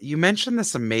 you mentioned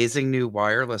this amazing new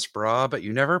wireless bra, but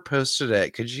you never posted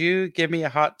it. Could you give me a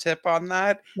hot tip on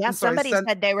that?" Yeah, And so I somebody sent,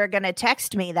 said they were going to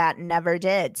text me that and never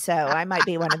did. So I might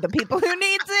be one of the people who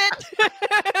needs it.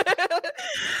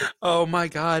 oh my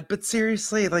God. But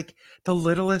seriously, like the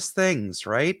littlest things,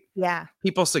 right? Yeah,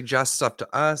 People suggest stuff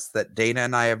to us that Dana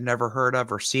and I have never heard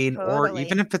of or seen, or even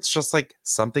totally. if it's just like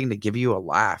something to give you a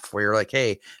laugh where you're like,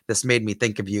 hey, this made me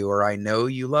think of you, or I know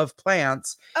you love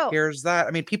plants. Oh, Here's that.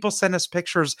 I mean, people send us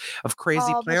pictures of crazy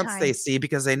all the plants they time. see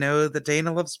because they know that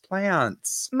Dana loves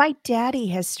plants. My daddy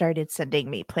has started sending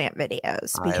me plant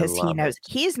videos I because he love knows it.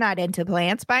 he's not into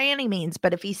plants by any means.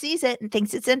 But if he sees it and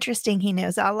thinks it's interesting, he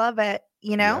knows I'll love it.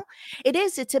 Yeah,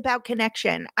 It's about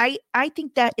connection. I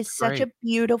think that is such a great.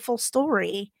 beautiful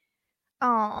story.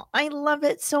 Oh, I love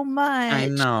it so I much.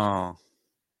 know.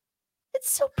 It's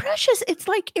so precious. It's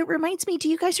like, it reminds me, do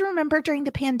you guys remember during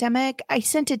the pandemic? I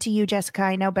sent it to you, Jessica,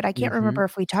 I know, but I can't remember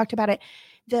if we talked about it.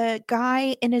 The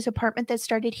guy in his apartment that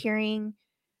started hearing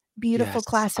beautiful Yes. Oh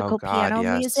classical God, piano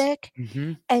yes. music,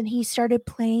 and he started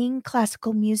playing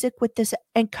classical music with this,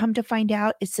 and come to find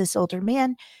out it's this older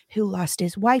man who lost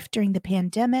his wife during the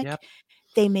pandemic. Yep.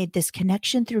 They made this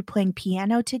connection through playing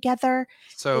piano together.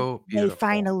 So They beautiful.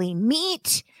 finally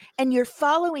meet, and you're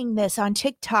following this on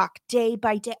TikTok day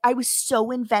by day. I was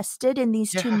so invested in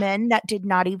these two men that did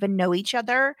not even know each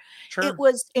other. Sure. It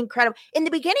was incredible. In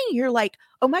the beginning, you're like,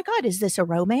 oh my God, is this a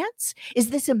romance?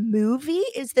 Is this a movie?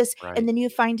 Is this? Right. And then you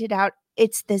find it out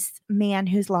it's this man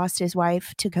who's lost his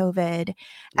wife to COVID.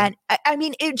 And I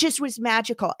mean, it just was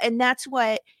magical. And that's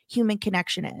what human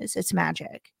connection is. It's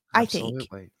magic. Absolutely.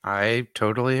 I think. I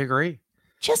totally agree.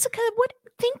 Jessica, what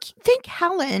thank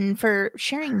Helen for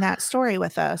sharing that story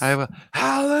with us.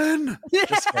 Helen.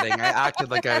 Just kidding. I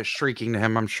acted like I was shrieking to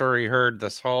him. I'm sure he heard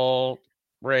this whole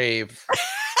rave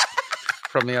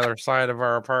from the other side of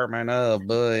our apartment. Oh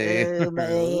boy. Oh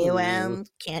boy. Well,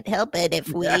 can't help it if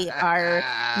we are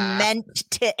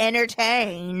meant to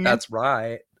entertain. That's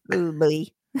right. Oh boy.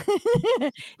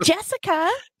 Jessica,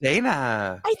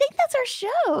 Dana, I think that's our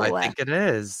show. I think it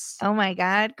is. Oh my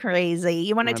God, crazy.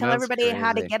 You want to tell everybody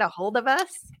how to get a hold of us?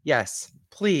 Yes,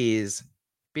 please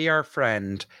be our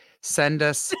friend. Send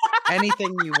us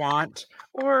anything you want,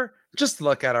 or just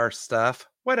look at our stuff,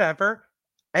 whatever.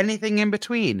 Anything in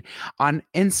between. On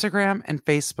Instagram and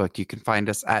Facebook, you can find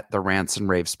us at the Rants and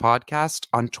Raves Podcast.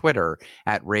 On Twitter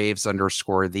at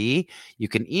Raves_the. You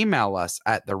can email us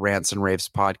at the Rants and Raves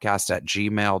Podcast at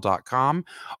gmail.com,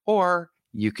 or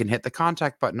you can hit the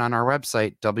contact button on our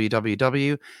website,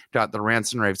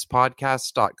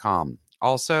 www.therantsandраvespodcast.com.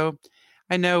 Also,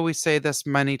 I know we say this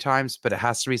many times, but it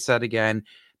has to be said again.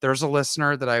 There's a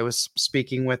listener that I was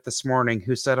speaking with this morning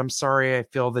who said, I'm sorry I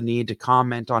feel the need to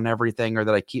comment on everything, or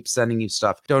that I keep sending you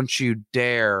stuff. Don't you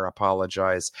dare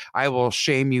apologize. I will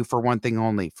shame you for one thing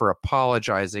only, for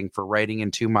apologizing for writing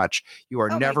in too much. You are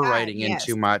never writing in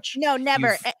too much. No,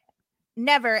 never.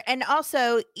 Never. And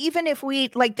also, even if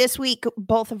we, like this week,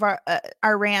 both of our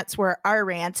rants were our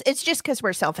rants, it's just because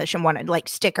we're selfish and want to like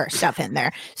stick our stuff in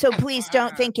there. So please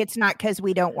don't think it's not because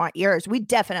we don't want yours. We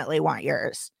definitely want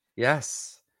yours.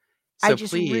 Yes. So I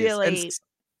just please, really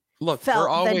look, felt we're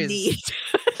always the need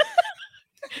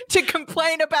to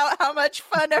complain about how much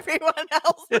fun everyone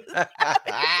else is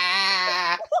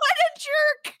having. What a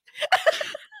jerk.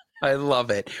 I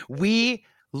love it. We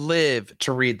live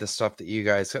to read the stuff that you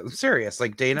guys, I'm serious,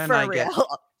 like Dana and I get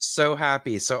so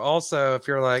happy. So also, if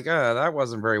you're like, oh, that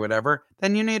wasn't very whatever,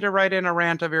 then you need to write in a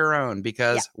rant of your own,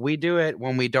 because we do it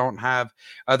when we don't have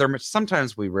other,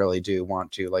 sometimes we really do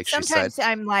want to, like sometimes she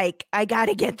said. I'm like, I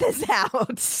gotta get this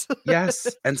out. Yes.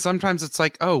 And sometimes it's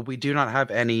like, oh, we do not have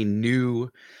any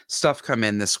new stuff come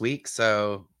in this week,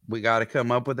 so we got to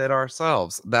come up with it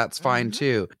ourselves. That's fine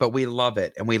too. But we love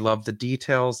it. And we love the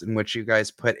details in which you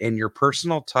guys put in your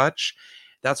personal touch.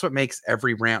 That's what makes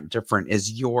every rant different,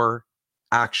 is your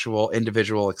actual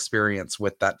individual experience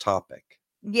with that topic.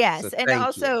 Yes. So and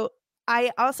also,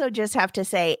 I also just have to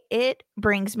say, it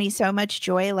brings me so much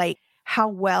joy, like how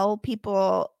well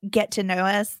people get to know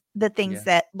us, the things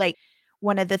that, like,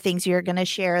 one of the things you're going to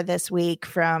share this week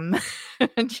from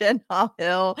Jen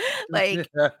Hill, like,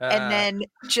 and then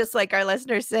just like our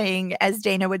listeners saying, as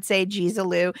Dana would say,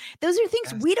 Jeezaloo, those are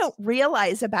things we don't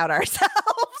realize about ourselves.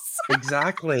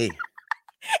 Exactly.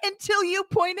 Until you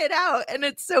point it out, and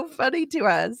it's so funny to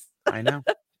us. I know.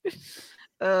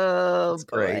 Oh, that's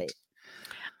great.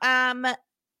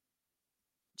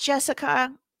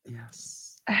 Jessica. Yes.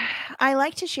 I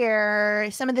like to share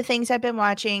some of the things I've been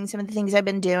watching, some of the things I've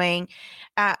been doing.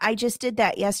 I just did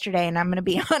that yesterday, and I'm going to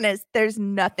be honest, there's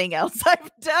nothing else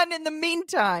I've done in the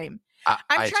meantime.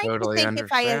 I totally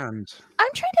understand. I'm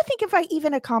trying to think if I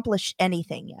even accomplished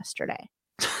anything yesterday.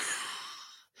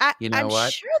 You know I'm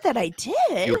what? sure that I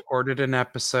did. You recorded an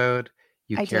episode.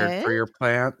 You cared for your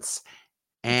plants,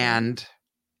 and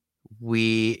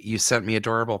you sent me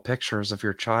adorable pictures of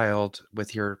your child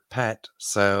with your pet.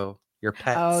 So your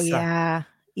pet. Oh yeah.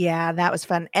 Yeah, that was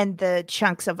fun. And the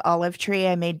chunks of olive tree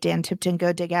I made Dan Tipton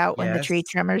go dig out when the tree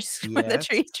trimmers so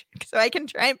I can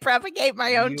try and propagate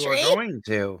my own tree. You are going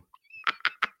to.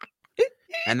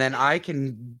 And then I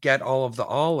can get all of the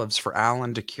olives for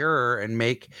Alan to cure and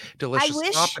make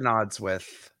delicious tapenades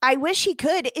with. I wish he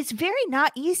could. It's very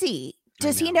not easy.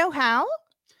 Does he know how?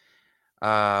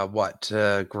 What,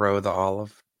 to grow the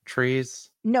olive trees?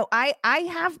 No, I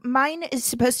have, mine is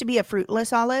supposed to be a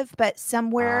fruitless olive, but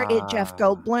somewhere it Jeff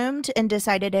Goldbloomed and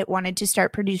decided it wanted to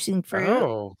start producing fruit.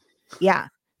 Oh. Yeah.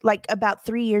 like about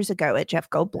 3 years ago at Jeff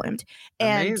Goldblum's.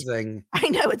 And Amazing. I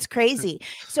know, it's crazy.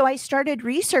 So I started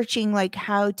researching like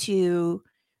how to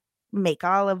make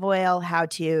olive oil, how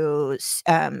to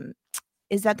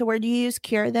is that the word you use?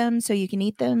 Cure them so you can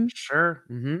eat them? Sure.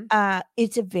 Mm-hmm.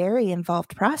 It's a very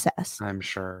involved process. I'm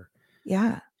sure.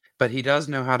 Yeah. But he does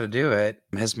know how to do it.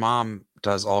 His mom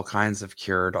does all kinds of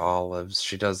cured olives.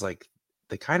 She does like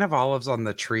the kind of olives on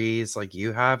the trees like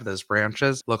you have, those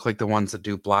branches look like the ones that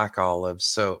do black olives.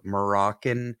 So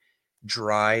Moroccan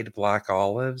dried black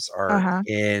olives are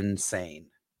insane.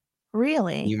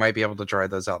 Really? You might be able to dry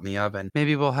those out in the oven.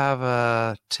 Maybe we'll have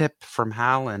a tip from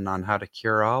Hallen on how to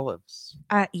cure olives.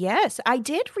 Yes, I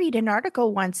did read an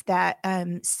article once that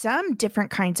some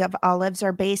different kinds of olives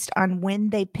are based on when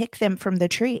they pick them from the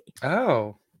tree.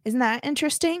 Oh, isn't that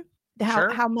interesting?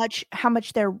 Sure. How much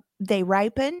they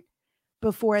ripen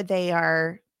before they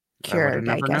are cured?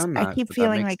 I I would have never guess known I that. keep But that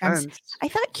feeling makes like sense. I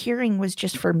thought curing was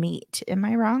just for meat. Am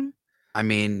I wrong? I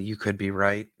mean, you could be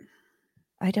right.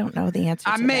 I don't know the answer.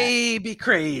 I to may be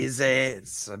crazy.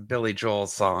 It's a Billy Joel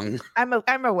song.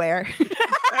 I'm aware.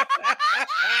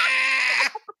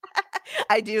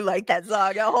 I do like that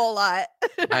song a whole lot.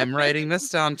 I'm writing this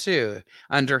down too.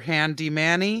 Under Handy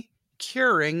Manny,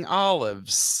 curing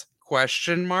olives?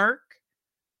 Question mark.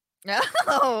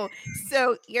 Oh,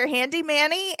 so your handy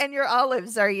manny and your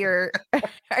olives are your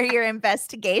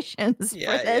investigations for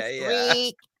this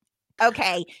week.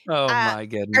 Okay. Oh my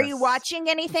goodness. Are you watching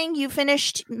anything? You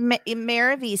finished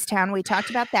Mayor of Easttown. We talked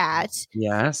about that.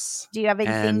 Yes. Do you have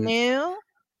anything new?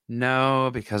 No,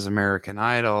 because American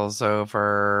Idol's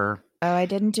over. Oh, I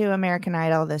didn't do American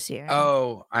Idol this year.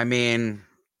 Oh, I mean,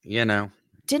 you know,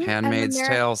 Handmaid's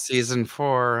Tale season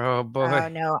 4. Oh boy. Oh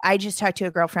no, I just talked to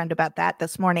a girlfriend about that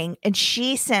this morning, and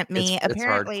she sent me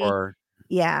apparently. It's hardcore.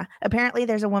 Yeah, apparently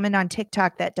there's a woman on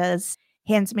TikTok that does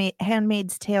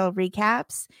Handmaid's Tale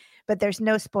recaps, but there's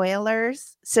no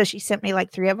spoilers. So she sent me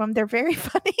like 3 of them. They're very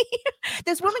funny.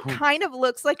 This woman kind of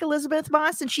looks like Elizabeth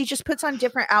Moss, and she just puts on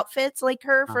different outfits like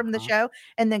her from the show,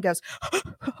 and then goes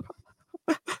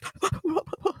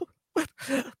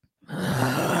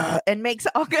and makes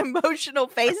all emotional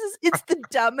faces. It's the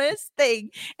dumbest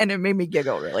thing, and it made me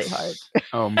giggle really hard.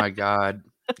 Oh my god.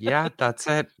 Yeah, that's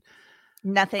it.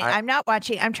 Nothing. I'm not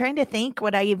watching. I'm trying to think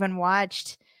what I even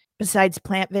watched besides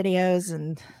plant videos.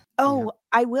 And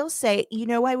I will say,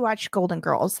 I watched Golden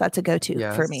Girls. That's a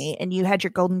go-to for me. And you had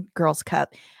your Golden Girls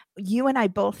cup. You and I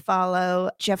both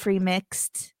follow Jeffrey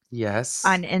Mixed. Yes.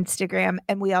 On Instagram,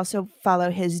 and we also follow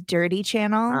his Dirty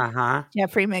channel.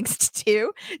 Jeffrey Mixed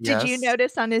too. Did you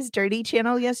notice on his Dirty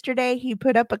channel yesterday he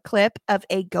put up a clip of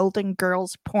a Golden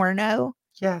Girls porno?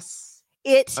 Yes.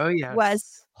 It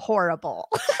was horrible.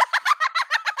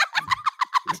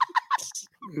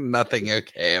 Nothing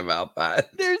okay about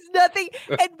that. There's nothing.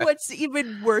 And what's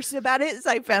even worse about it is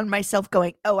I found myself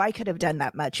going, oh, I could have done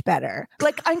that much better.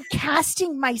 Like I'm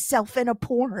casting myself in a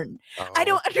porn. I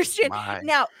don't understand.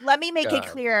 Now, let me make it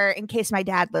clear in case my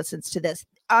dad listens to this.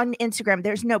 On Instagram,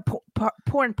 there's no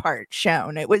porn part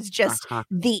shown. It was just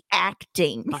the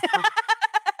acting.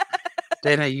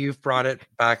 Dana, you've brought it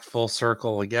back full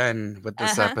circle again with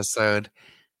this episode.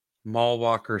 Mall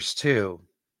Walkers 2.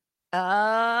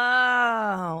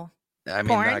 Oh. I mean,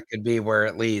 that could be where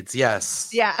it leads. Yes.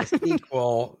 Yeah. The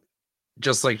sequel,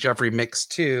 just like Jeffrey Mix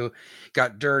 2,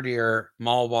 got dirtier.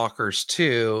 Mall Walkers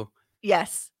 2.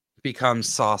 Yes. Becomes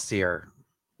saucier.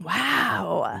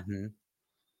 Wow. Mm-hmm.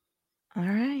 All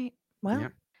right. Well,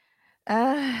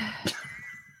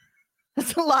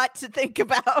 that's a lot to think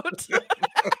about.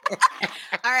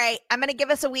 All right. I'm going to give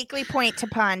us a weekly point to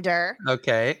ponder.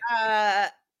 Okay.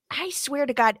 I swear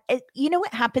to God, you know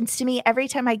what happens to me every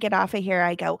time I get off of here?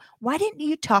 I go, why didn't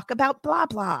you talk about blah,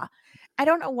 blah? I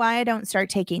don't know why I don't start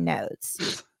taking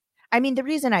notes. I mean, the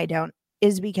reason I don't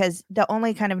is because the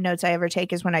only kind of notes I ever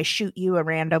take is when I shoot you a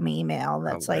random email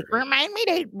that's like, remind me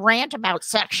to rant about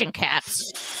suction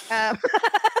cups. So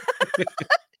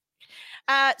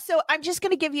I'm just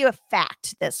going to give you a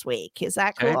fact this week. Is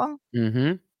that cool?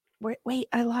 Mm-hmm. Wait,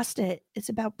 I lost it. It's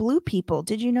about blue people.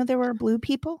 Did you know there were blue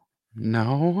people?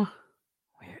 No.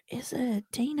 Where is it?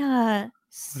 Dana.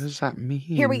 What does that mean?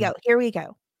 Here we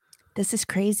go. This is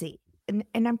crazy.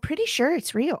 And I'm pretty sure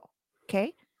it's real.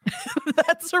 Okay.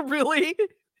 That's a really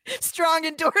strong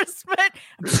endorsement.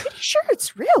 I'm pretty sure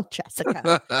it's real, Jessica.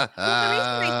 Well, the reason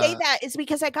I say that is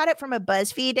because I got it from a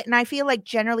BuzzFeed, and I feel like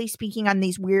generally speaking on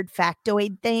these weird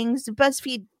factoid things,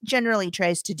 BuzzFeed generally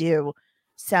tries to do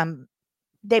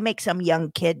they make some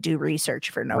young kid do research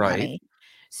for no money.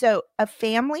 So a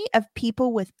family of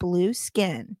people with blue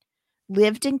skin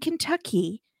lived in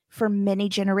Kentucky for many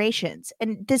generations.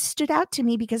 And this stood out to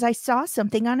me because I saw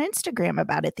something on Instagram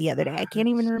about it the other day. I can't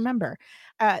even remember.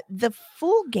 The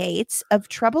full gates of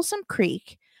Troublesome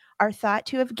Creek are thought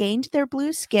to have gained their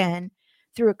blue skin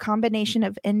through a combination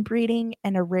of inbreeding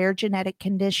and a rare genetic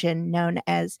condition known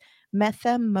as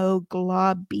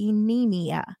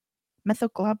methemoglobinemia.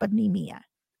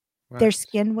 Their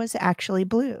skin was actually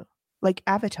blue, like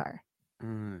Avatar.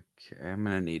 Okay, I'm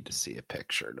going to need to see a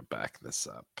picture to back this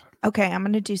up. Okay, I'm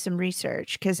going to do some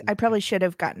research because I probably should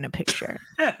have gotten a picture.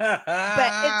 But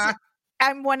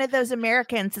I'm one of those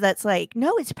Americans that's like,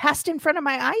 no, it's passed in front of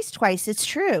my eyes twice. It's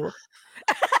true.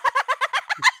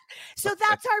 So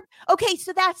that's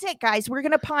so that's it, guys. We're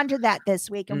going to ponder that this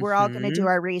week, and we're all going to do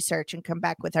our research and come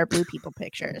back with our blue people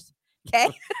pictures. Okay?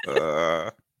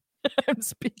 I'm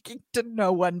speaking to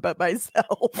no one but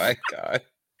myself. My God.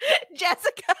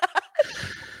 Jessica.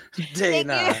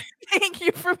 Dana. Thank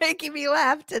you for making me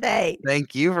laugh today.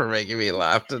 Thank you for making me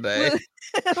laugh today.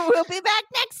 We'll be back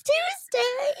next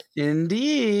Tuesday.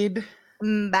 Indeed.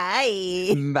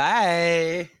 Bye.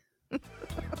 Bye.